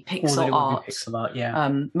it would be pixel art. Pixel art,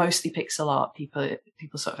 yeah. Mostly pixel art, people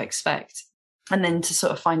sort of expect. And then to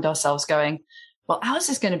sort of find ourselves going, well, ours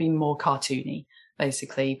is going to be more cartoony,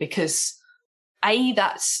 basically, because A,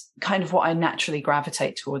 that's kind of what I naturally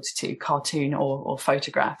gravitate towards, to cartoon or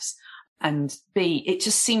photographs. And B, it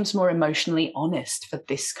just seems more emotionally honest for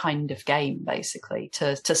this kind of game, basically,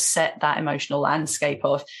 to set that emotional landscape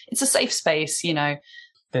of, it's a safe space,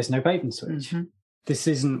 There's no bait and switch. Mm-hmm. This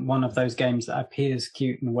isn't one of those games that appears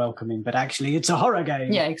cute and welcoming, but actually it's a horror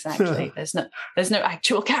game. Yeah, exactly. There's no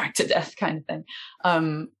actual character death kind of thing.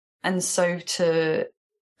 And so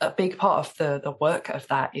a big part of the work of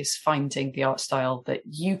that is finding the art style that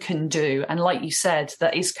you can do. And like you said,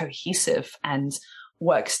 that is cohesive and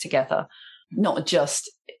works together, not just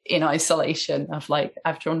in isolation of like,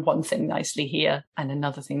 I've drawn one thing nicely here and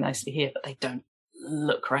another thing nicely here, but they don't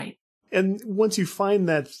look right. And once you find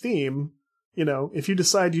that theme, if you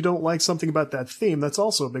decide you don't like something about that theme, that's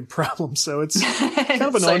also a big problem. So it's kind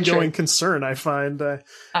of an ongoing concern, I find.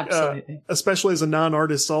 Absolutely. Especially as a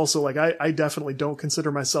non-artist also, like I definitely don't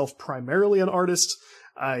consider myself primarily an artist.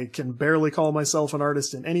 I can barely call myself an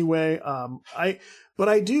artist in any way. But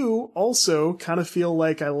I do also kind of feel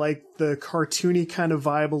like I like the cartoony kind of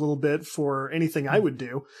vibe a little bit for anything I would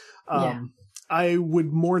do. I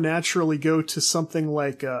would more naturally go to something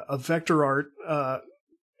like a vector art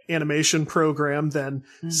animation program than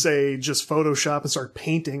say just Photoshop and start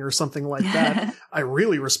painting or something like that. I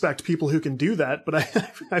really respect people who can do that, but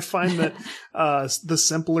I find that the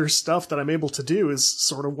simpler stuff that I'm able to do is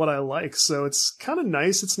sort of what I like. So it's kind of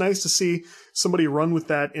nice. It's nice to see somebody run with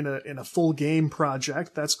that in a full game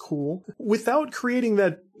project. That's cool. Without creating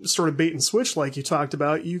that sort of bait and switch like you talked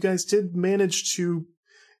about, you guys did manage to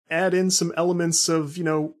add in some elements of,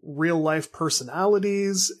 real life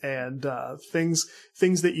personalities and things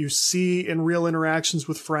that you see in real interactions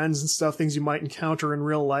with friends and stuff, things you might encounter in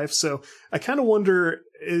real life. So I kind of wonder,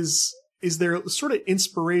 is there sort of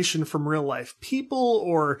inspiration from real life people,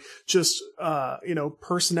 or just,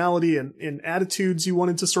 personality and attitudes you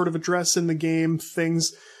wanted to sort of address in the game,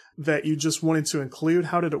 things that you just wanted to include?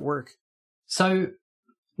 How did it work? So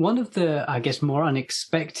one of the, I guess, more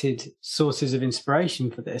unexpected sources of inspiration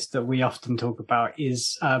for this that we often talk about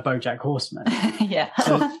is BoJack Horseman. Yeah.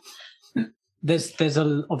 So there's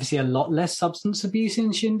obviously a lot less substance abuse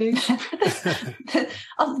in Shindig.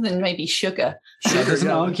 Other than maybe sugar. There's an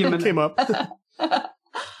argument came up.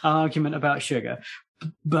 argument about sugar.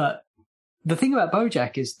 But the thing about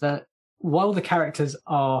BoJack is that while the characters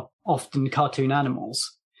are often cartoon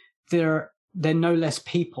animals, they're no less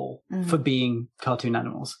people for being cartoon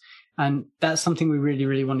animals. And that's something we really,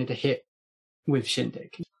 really wanted to hit with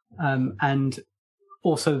Shindig. And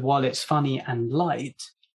also, while it's funny and light,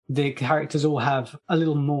 the characters all have a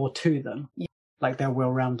little more to them. Yeah. Like they're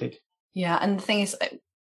well-rounded. Yeah, and the thing is,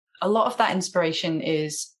 a lot of that inspiration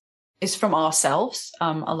is from ourselves.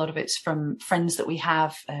 A lot of it's from friends that we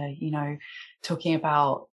have, talking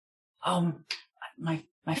about,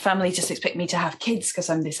 my family just expect me to have kids because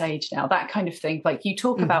I'm this age now, that kind of thing. Like you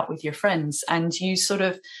talk about with your friends, and you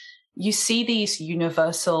see these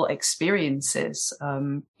universal experiences,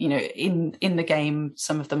 in the game.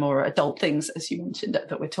 Some of the more adult things, as you mentioned,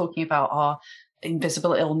 that we're talking about are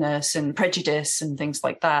invisible illness and prejudice and things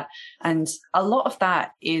like that. And a lot of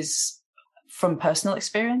that is from personal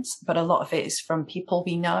experience, but a lot of it is from people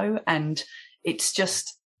we know. And it's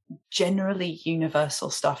just generally universal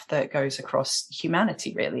stuff that goes across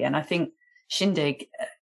humanity, really. And I think Shindig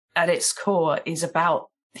at its core is about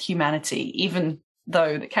humanity, even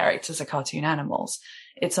though the characters are cartoon animals.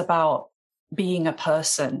 It's about being a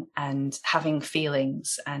person and having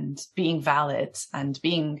feelings and being valid and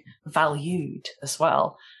being valued as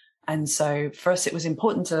well. And so for us, it was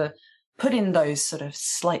important to put in those sort of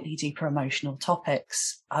slightly deeper emotional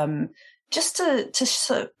topics, just to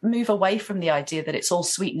sort of move away from the idea that it's all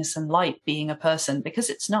sweetness and light being a person, because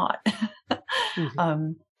it's not.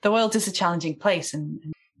 The world is a challenging place, and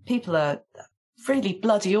people are really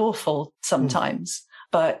bloody awful sometimes.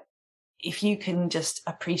 But if you can just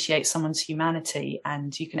appreciate someone's humanity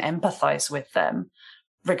and you can empathize with them,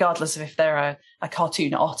 regardless of if they're a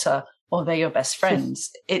cartoon otter or they're your best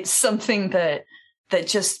friends, it's something that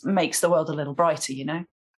just makes the world a little brighter,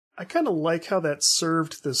 I kind of like how that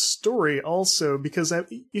served the story also, because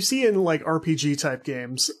you see in like RPG type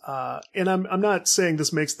games, and I'm not saying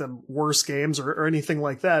this makes them worse games or anything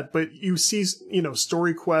like that, but you see,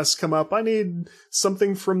 story quests come up. I need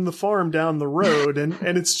something from the farm down the road. And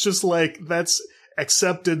it's just like, that's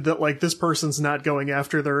accepted that like this person's not going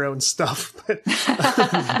after their own stuff, but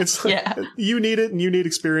it's like, you need it and you need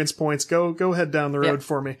experience points. Go head down the road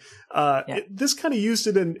for me. This kind of used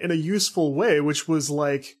it in a useful way, which was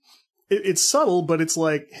like, it's subtle, but it's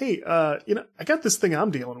like, hey, I got this thing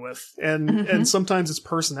I'm dealing with. And sometimes it's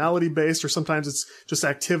personality based, or sometimes it's just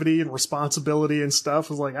activity and responsibility and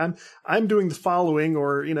stuff. It's like, I'm doing the following,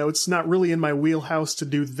 or, it's not really in my wheelhouse to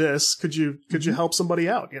do this. Could you help somebody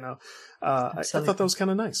out? I thought that was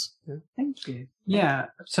kind of nice. Yeah. Thank you. Yeah.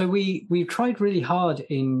 So we tried really hard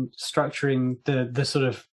in structuring the sort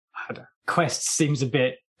of, I don't know, quest seems a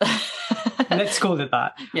bit, let's call it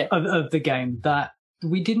that, of the game, that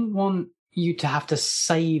we didn't want you to have to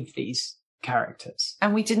save these characters.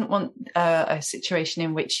 And we didn't want a situation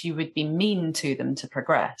in which you would be mean to them to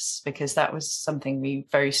progress, because that was something we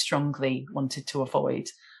very strongly wanted to avoid.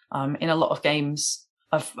 In a lot of games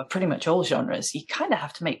of pretty much all genres, you kind of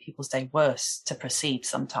have to make people's day worse to proceed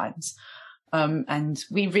sometimes. And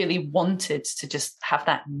we really wanted to just have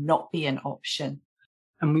that not be an option.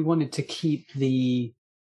 And we wanted to keep the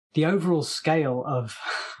overall scale of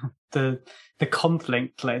the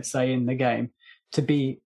conflict, let's say, in the game to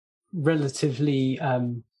be relatively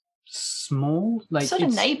small, like sort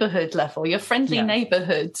of neighborhood level, your friendly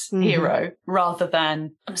neighborhood hero, rather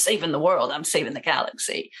than I'm saving the world, I'm saving the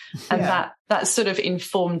galaxy. And that sort of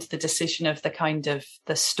informed the decision of the kind of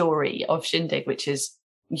the story of Shindig, which is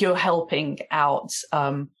you're helping out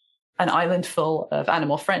an island full of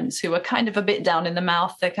animal friends who are kind of a bit down in the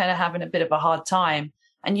mouth. They're kind of having a bit of a hard time.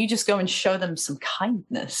 And you just go and show them some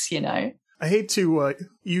kindness, I hate to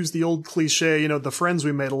use the old cliche, the friends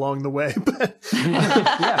we made along the way, but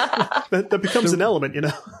that becomes an element,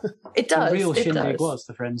 It does. The real Shindig was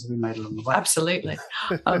the friends we made along the way. Absolutely.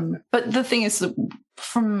 But the thing is that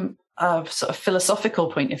from a sort of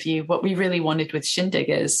philosophical point of view, what we really wanted with Shindig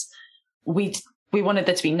is we wanted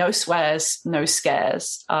there to be no swears, no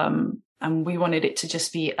scares, and we wanted it to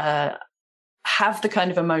just be have the kind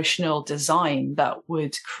of emotional design that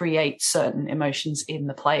would create certain emotions in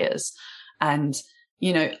the players. And,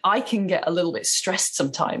 I can get a little bit stressed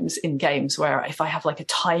sometimes in games where if I have like a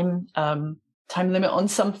time limit on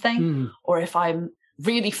something, or if I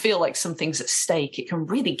really feel like something's at stake, it can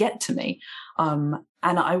really get to me. And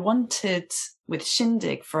I wanted with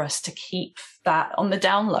Shindig for us to keep that on the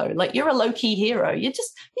down low. Like, you're a low key hero. You're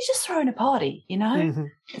just throwing a party,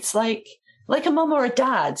 It's like a mum or a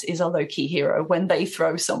dad is a low-key hero when they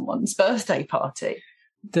throw someone's birthday party.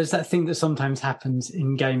 There's that thing that sometimes happens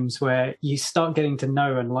in games where you start getting to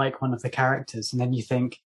know and like one of the characters, and then you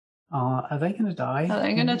think, are they going to die? Are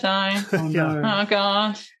they going to die? Oh, no. Oh,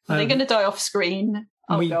 God. Are they going to die off screen?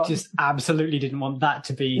 Oh, we God. just absolutely didn't want that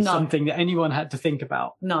to be something that anyone had to think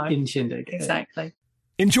about in Shindig. Exactly.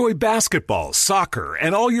 Enjoy basketball, soccer,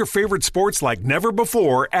 and all your favorite sports like never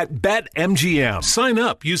before at BetMGM. Sign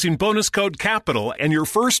up using bonus code CAPITAL and your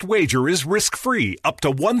first wager is risk-free up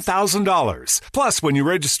to $1,000. Plus, when you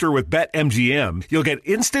register with BetMGM, you'll get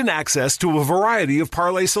instant access to a variety of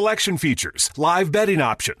parlay selection features, live betting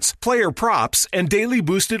options, player props, and daily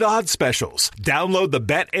boosted odds specials. Download the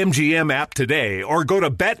BetMGM app today or go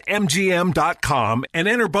to BetMGM.com and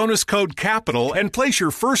enter bonus code CAPITAL and place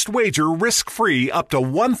your first wager risk-free up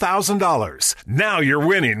to $1,000. Now you're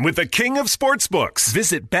winning with the king of sportsbooks.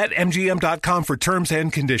 Visit BetMGM.com for terms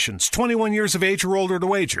and conditions. 21 years of age or older to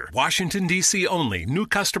wager. Washington, D.C. only. New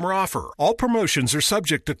customer offer. All promotions are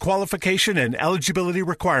subject to qualification and eligibility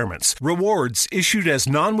requirements. Rewards issued as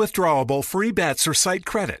non-withdrawable free bets or site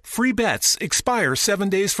credit. Free bets expire 7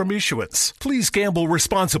 days from issuance. Please gamble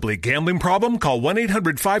responsibly. Gambling problem? Call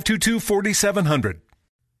 1-800-522-4700.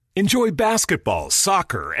 Enjoy basketball,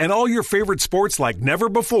 soccer, and all your favorite sports like never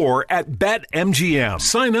before at BetMGM.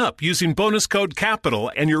 Sign up using bonus code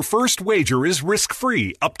CAPITAL and your first wager is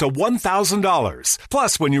risk-free up to $1,000.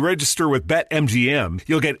 Plus, when you register with BetMGM,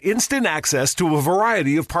 you'll get instant access to a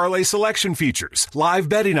variety of parlay selection features, live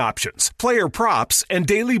betting options, player props, and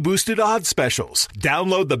daily boosted odds specials.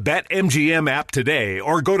 Download the BetMGM app today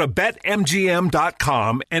or go to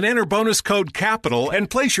BetMGM.com and enter bonus code CAPITAL and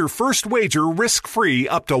place your first wager risk-free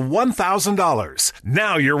up to $1,000.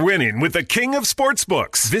 Now you're winning with the king of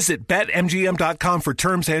sportsbooks. Visit BetMGM.com for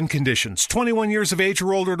terms and conditions. 21 years of age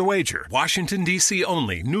or older to wager. Washington, D.C.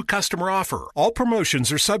 only. New customer offer. All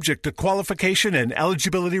promotions are subject to qualification and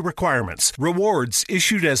eligibility requirements. Rewards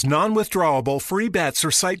issued as non-withdrawable free bets or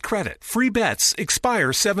site credit. Free bets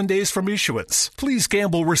expire 7 days from issuance. Please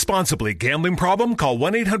gamble responsibly. Gambling problem? Call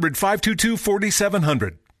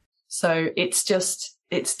 1-800-522-4700. So it's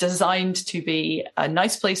designed to be a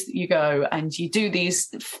nice place that you go and you do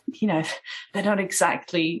these, they're not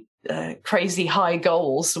exactly crazy high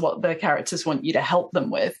goals, what the characters want you to help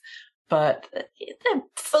them with. But they're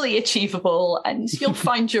fully achievable, and you'll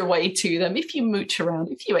find your way to them if you mooch around,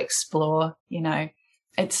 if you explore.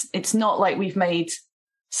 It's not like we've made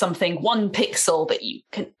something 1 pixel that you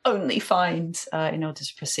can only find in order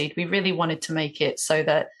to proceed. We really wanted to make it so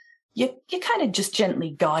that you're kind of just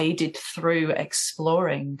gently guided through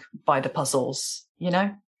exploring by the puzzles,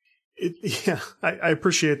 I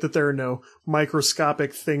appreciate that there are no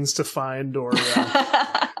microscopic things to find or...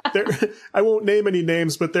 I won't name any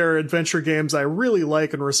names, but there are adventure games I really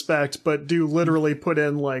like and respect, but do literally put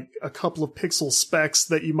in like a couple of pixel specs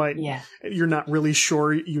that you're not really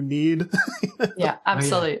sure you need. Yeah,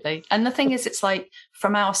 absolutely. Oh, yeah. And the thing is, it's like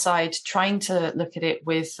from our side, trying to look at it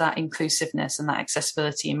with that inclusiveness and that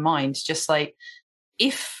accessibility in mind, just like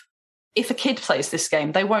if a kid plays this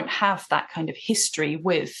game, they won't have that kind of history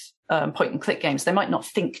with point and click games. They might not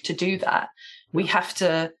think to do that. We have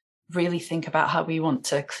to really think about how we want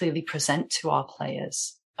to clearly present to our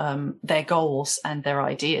players their goals and their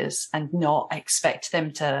ideas, and not expect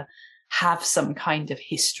them to have some kind of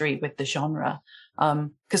history with the genre.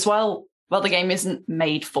 Because while the game isn't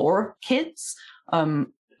made for kids,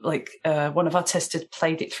 one of our testers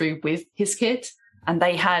played it through with his kid, and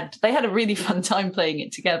they had a really fun time playing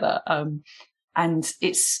it together. And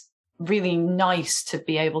it's really nice to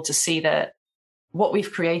be able to see that what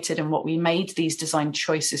we've created and what we made these design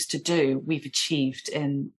choices to do, we've achieved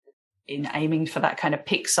in aiming for that kind of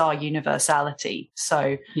Pixar universality.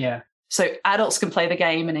 So adults can play the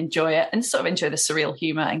game and enjoy it and sort of enjoy the surreal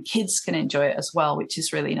humor, and kids can enjoy it as well, which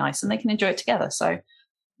is really nice, and they can enjoy it together. So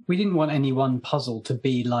we didn't want any one puzzle to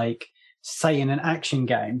be like, say in an action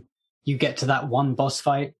game, you get to that one boss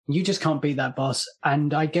fight, you just can't beat that boss,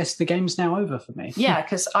 and I guess the game's now over for me. Yeah,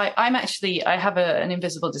 because I have an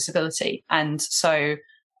invisible disability, and so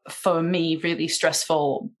for me, really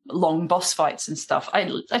stressful long boss fights and stuff, I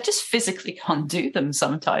just physically can't do them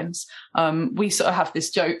sometimes. We sort of have this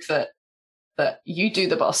joke that you do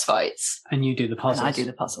the boss fights and you do the puzzles, and I do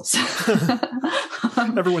the puzzles.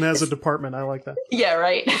 Everyone has a department. I like that. Yeah,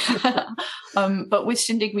 right. But with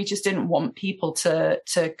Shindig, we just didn't want people to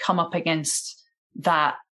come up against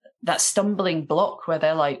that stumbling block where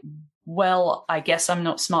they're like, well, I guess I'm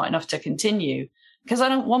not smart enough to continue, because I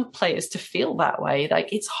don't want players to feel that way.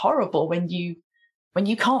 Like, it's horrible when you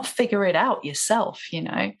can't figure it out yourself,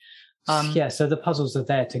 So the puzzles are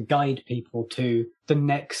there to guide people to the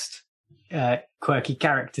next quirky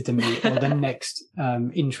character to meet, or the next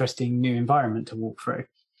interesting new environment to walk through.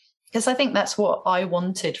 Because I think that's what I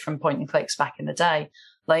wanted from point and clicks back in the day.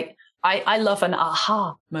 Like, I love an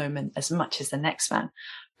aha moment as much as the next man,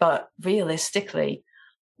 but realistically,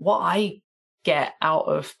 what I get out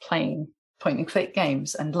of playing point and click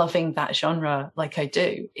games and loving that genre like I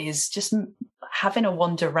do is just having a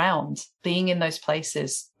wander around, being in those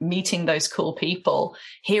places, meeting those cool people,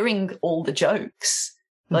 hearing all the jokes.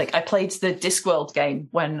 Like, I played the Discworld game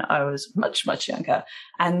when I was much, much younger,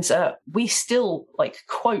 and we still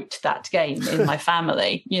quote that game in my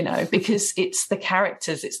family, because it's the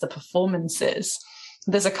characters, it's the performances.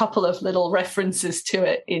 There's a couple of little references to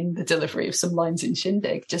it in the delivery of some lines in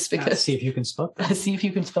Shindig, just because. See if you can spot them. See if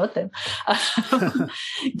you can spot them.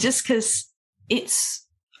 Just because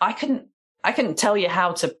I couldn't tell you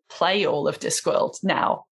how to play all of Discworld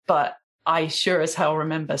now, but I sure as hell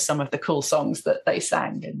remember some of the cool songs that they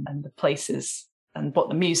sang and the places and what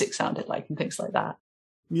the music sounded like and things like that.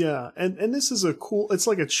 Yeah. And this is it's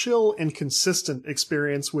like a chill and consistent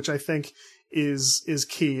experience, which I think is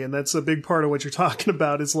key. And that's a big part of what you're talking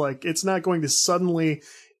about, is like, it's not going to suddenly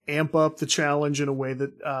amp up the challenge in a way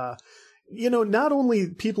that, not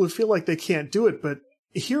only people who feel like they can't do it, but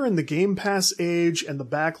here in the Game Pass age and the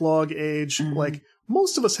backlog age,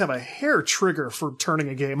 most of us have a hair trigger for turning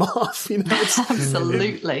a game off.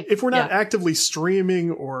 Absolutely. If we're not actively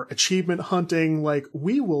streaming or achievement hunting,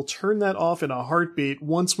 we will turn that off in a heartbeat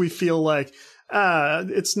once we feel like,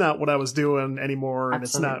 it's not what I was doing anymore, and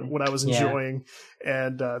Absolutely. It's not what I was enjoying. Yeah.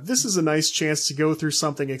 And this is a nice chance to go through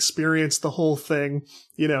something, experience the whole thing.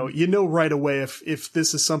 Right away if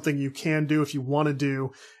this is something you can do, if you want to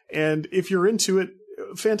do, and if you're into it,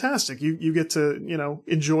 fantastic. You get to,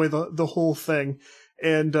 enjoy the whole thing.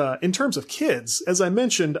 And in terms of kids, as I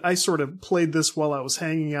mentioned, I sort of played this while I was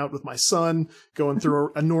hanging out with my son, going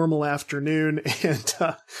through a normal afternoon. And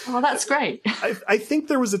that's great. I think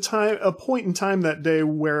there was a point in time that day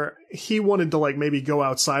where he wanted to maybe go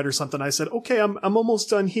outside or something. I said, okay, I'm almost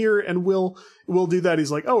done here, and we'll do that.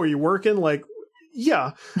 He's like, oh, are you working?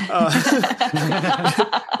 Yeah.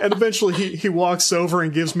 And eventually he walks over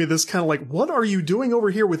and gives me this kind of like, what are you doing over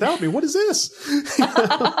here without me? What is this?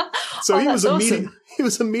 So he was awesome. He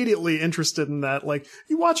was immediately interested in that. Like,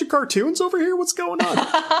 you watching cartoons over here? What's going on?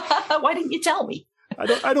 Why didn't you tell me?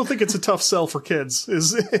 I don't think it's a tough sell for kids.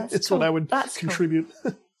 It's cool. what I would That's contribute.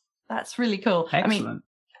 Cool. That's really cool. Excellent.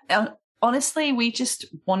 I mean, honestly, we just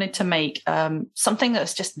wanted to make something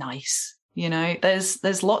that's just nice. You know,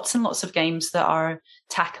 there's lots and lots of games that are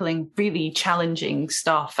tackling really challenging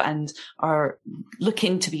stuff and are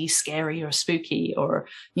looking to be scary or spooky or,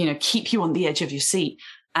 you know, keep you on the edge of your seat.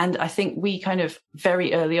 And I think we kind of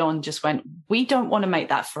very early on just went, we don't want to make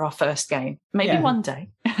that for our first game. Maybe one day.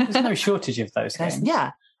 There's no shortage of those games.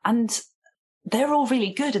 Yeah. And they're all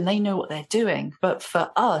really good and they know what they're doing. But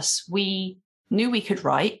for us, we knew we could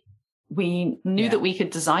write. We knew that we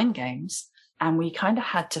could design games. And we kind of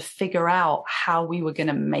had to figure out how we were going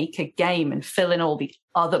to make a game and fill in all the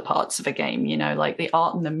other parts of a game, you know, like the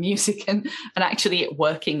art and the music and actually it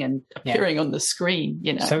working and appearing on the screen,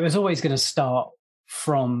 you know. So it was always going to start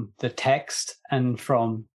from the text and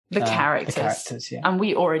from the characters. The characters, yeah. And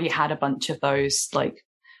we already had a bunch of those. Like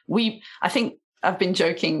I think I've been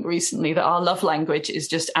joking recently that our love language is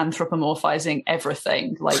just anthropomorphizing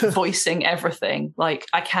everything, like voicing everything. Like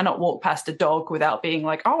I cannot walk past a dog without being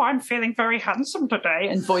like, oh, I'm feeling very handsome today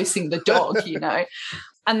and voicing the dog, you know?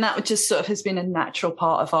 And that just sort of has been a natural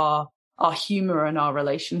part of our humor and our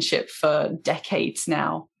relationship for decades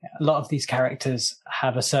now. A lot of these characters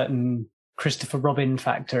have a certain Christopher Robin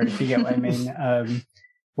factor, if you get what I mean,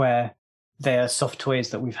 where they're soft toys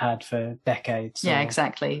that we've had for decades. Yeah,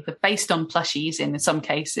 exactly. They're based on plushies in some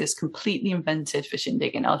cases, completely invented for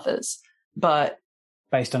Shindig in others, but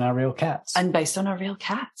based on our real cats. And based on our real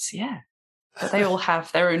cats, yeah. But they all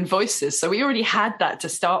have their own voices. So we already had that to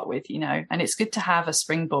start with, you know, and it's good to have a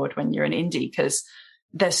springboard when you're an indie because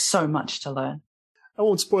there's so much to learn. I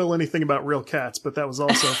won't spoil anything about real cats, but that was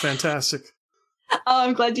also fantastic. Oh,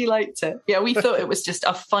 I'm glad you liked it. Yeah, we thought it was just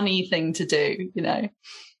a funny thing to do, you know.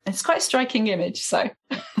 It's quite a striking image, so.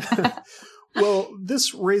 Well,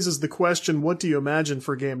 this raises the question, what do you imagine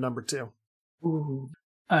for game number 2? Ooh.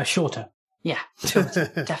 Shorter. Yeah,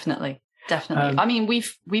 definitely. I mean, we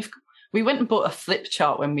went and bought a flip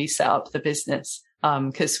chart when we set up the business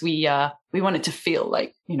because we wanted to feel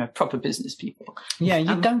like, you know, proper business people. Yeah,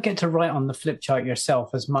 you don't get to write on the flip chart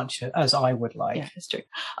yourself as much as I would like. Yeah, that's true.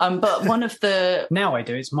 But one of the... Now I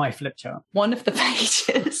do. It's my flip chart. One of the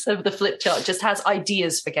pages of the flip chart just has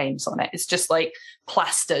ideas for games on it. It's just like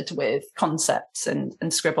plastered with concepts and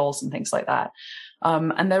scribbles and things like that.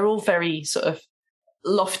 And they're all very sort of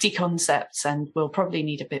lofty concepts and we'll probably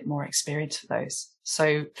need a bit more experience for those.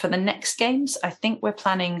 So for the next games, I think we're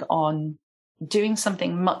planning on doing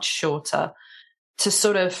something much shorter to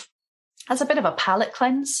sort of as a bit of a palate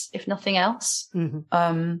cleanse, if nothing else.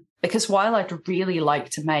 Mm-hmm. Because while I'd really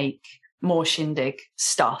like to make more Shindig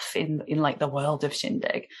stuff in like the world of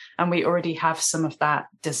Shindig, and we already have some of that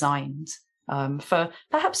designed for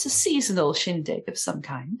perhaps a seasonal Shindig of some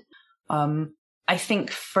kind. I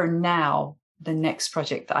think for now, the next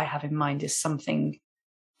project that I have in mind is something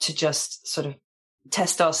to just sort of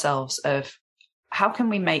test ourselves of how can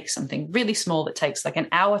we make something really small that takes like an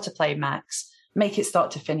hour to play max, make it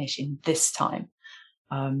start to finish in this time.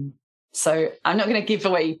 So I'm not going to give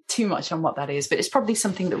away too much on what that is, but it's probably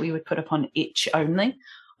something that we would put up on itch only.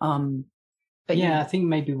 But yeah, I think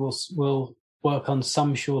maybe we'll work on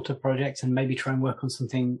some shorter projects and maybe try and work on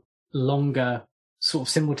something longer sort of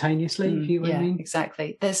simultaneously, if you know what I mean.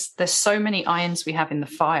 Exactly. There's so many irons we have in the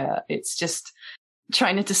fire. It's just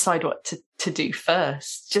trying to decide what to do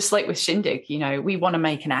first. Just like with Shindig, you know, we want to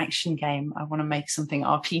make an action game. I want to make something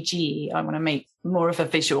RPG. I want to make more of a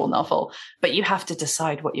visual novel. But you have to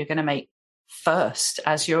decide what you're going to make first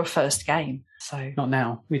as your first game. So not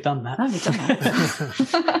now. We've done that. No, we've done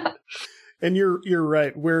that. And you're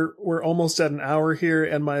right. We're almost at an hour here,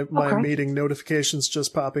 and my meeting notifications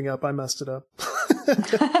just popping up. I messed it up.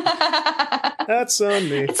 That's on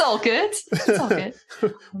me. It's all good. It's all good.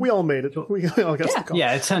 We all made it. We all got the call.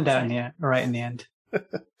 Yeah, it turned out right in the end.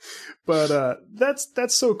 But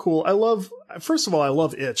that's so cool. First of all, I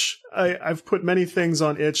love itch. I've put many things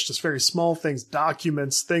on itch, just very small things,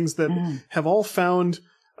 documents, things that have all found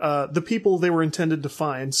the people they were intended to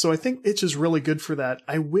find. So I think itch is really good for that.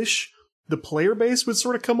 I wish the player base would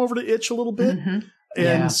sort of come over to itch a little bit. Mm-hmm.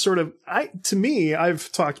 And sort of, to me, I've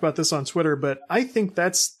talked about this on Twitter, but I think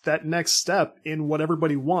that's that next step in what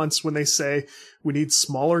everybody wants when they say we need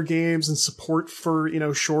smaller games and support for, you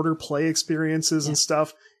know, shorter play experiences and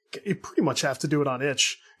stuff. You pretty much have to do it on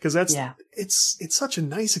itch because it's such a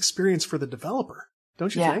nice experience for the developer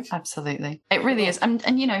don't you think? Yeah, absolutely. It really is.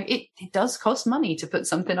 And you know, it does cost money to put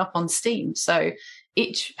something up on Steam. So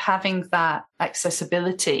each having that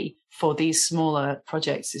accessibility for these smaller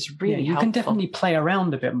projects is really you helpful. can definitely play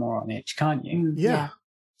around a bit more on itch, can't you? Yeah.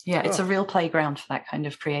 Yeah, it's a real playground for that kind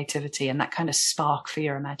of creativity and that kind of spark for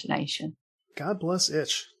your imagination. God bless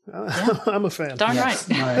itch. I'm a fan. Darn Yes.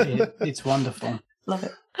 right. No, it's wonderful. Love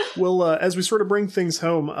it. Well, as we sort of bring things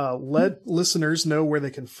home, let listeners know where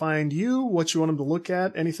they can find you, what you want them to look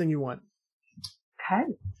at, anything you want. Okay.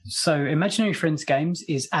 So Imaginary Friends Games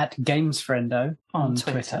is at GamesFriendo on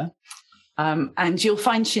Twitter. And you'll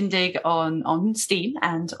find Shindig on Steam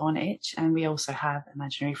and on itch. And we also have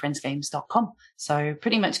imaginaryfriendsgames.com. So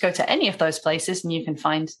pretty much go to any of those places and you can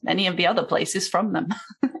find any of the other places from them.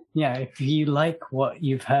 Yeah, if you like what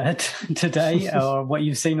you've heard today or what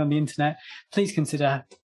you've seen on the internet, please consider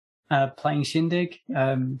playing Shindig.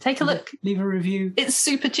 Take a look. Leave a review. It's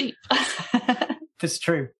super cheap. That's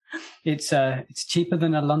true. It's cheaper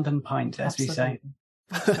than a London pint, as Absolutely.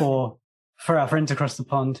 we say. Or for our friends across the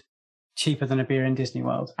pond, cheaper than a beer in Disney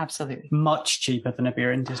World. Absolutely. Much cheaper than a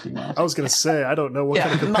beer in Disney World. I was going to say, I don't know what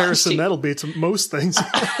kind of comparison that'll be to most things.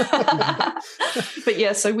 But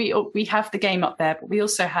yeah, so we have the game up there, but we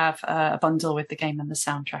also have a bundle with the game and the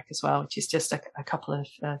soundtrack as well, which is just a couple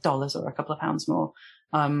of dollars or a couple of pounds more.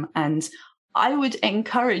 And I would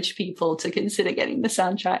encourage people to consider getting the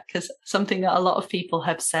soundtrack, because something that a lot of people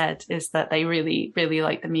have said is that they really, really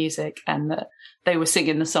like the music and that they were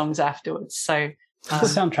singing the songs afterwards. So the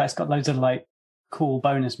soundtrack's got loads of like cool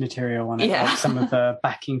bonus material on it, Yeah. like some of the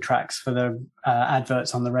backing tracks for the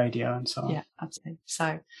adverts on the radio and so on. yeah, absolutely.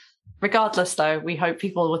 So regardless, though, we hope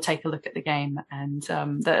people will take a look at the game and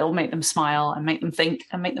that it'll make them smile and make them think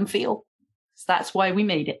and make them feel. So that's why we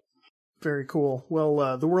made it. Very cool.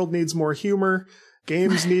 Well, the world needs more humor.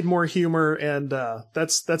 Games need more humor, and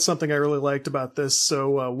that's something I really liked about this.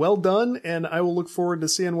 So well done, and I will look forward to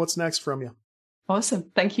seeing what's next from you.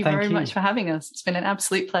 Awesome. Thank you very much for having us. It's been an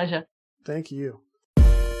absolute pleasure. Thank you.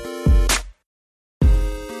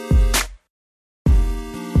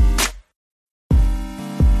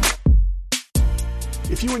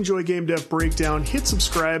 If you enjoy Game Dev Breakdown, hit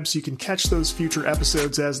subscribe so you can catch those future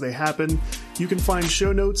episodes as they happen. You can find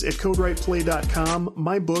show notes at CodeWritePlay.com.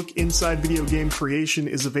 My book, Inside Video Game Creation,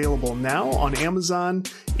 is available now on Amazon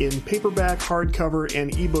in paperback, hardcover,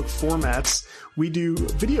 and ebook formats. We do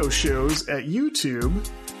video shows at YouTube.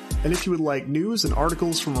 And if you would like news and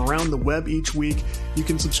articles from around the web each week, you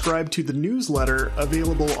can subscribe to the newsletter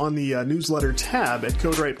available on the newsletter tab at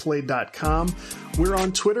CodeWritePlay.com. We're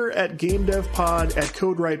on Twitter at GameDevPod, at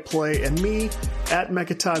CodeWritePlay, and me at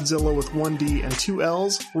Mechatodzilla with 1D and 2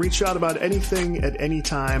 L's. Reach out about anything at any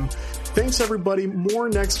time. Thanks, everybody. More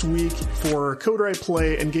next week for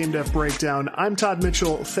CodeWritePlay and Game Dev Breakdown. I'm Todd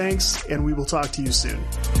Mitchell. Thanks, and we will talk to you soon.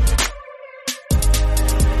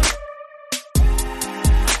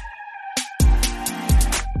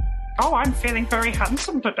 Oh, I'm feeling very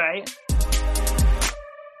handsome today.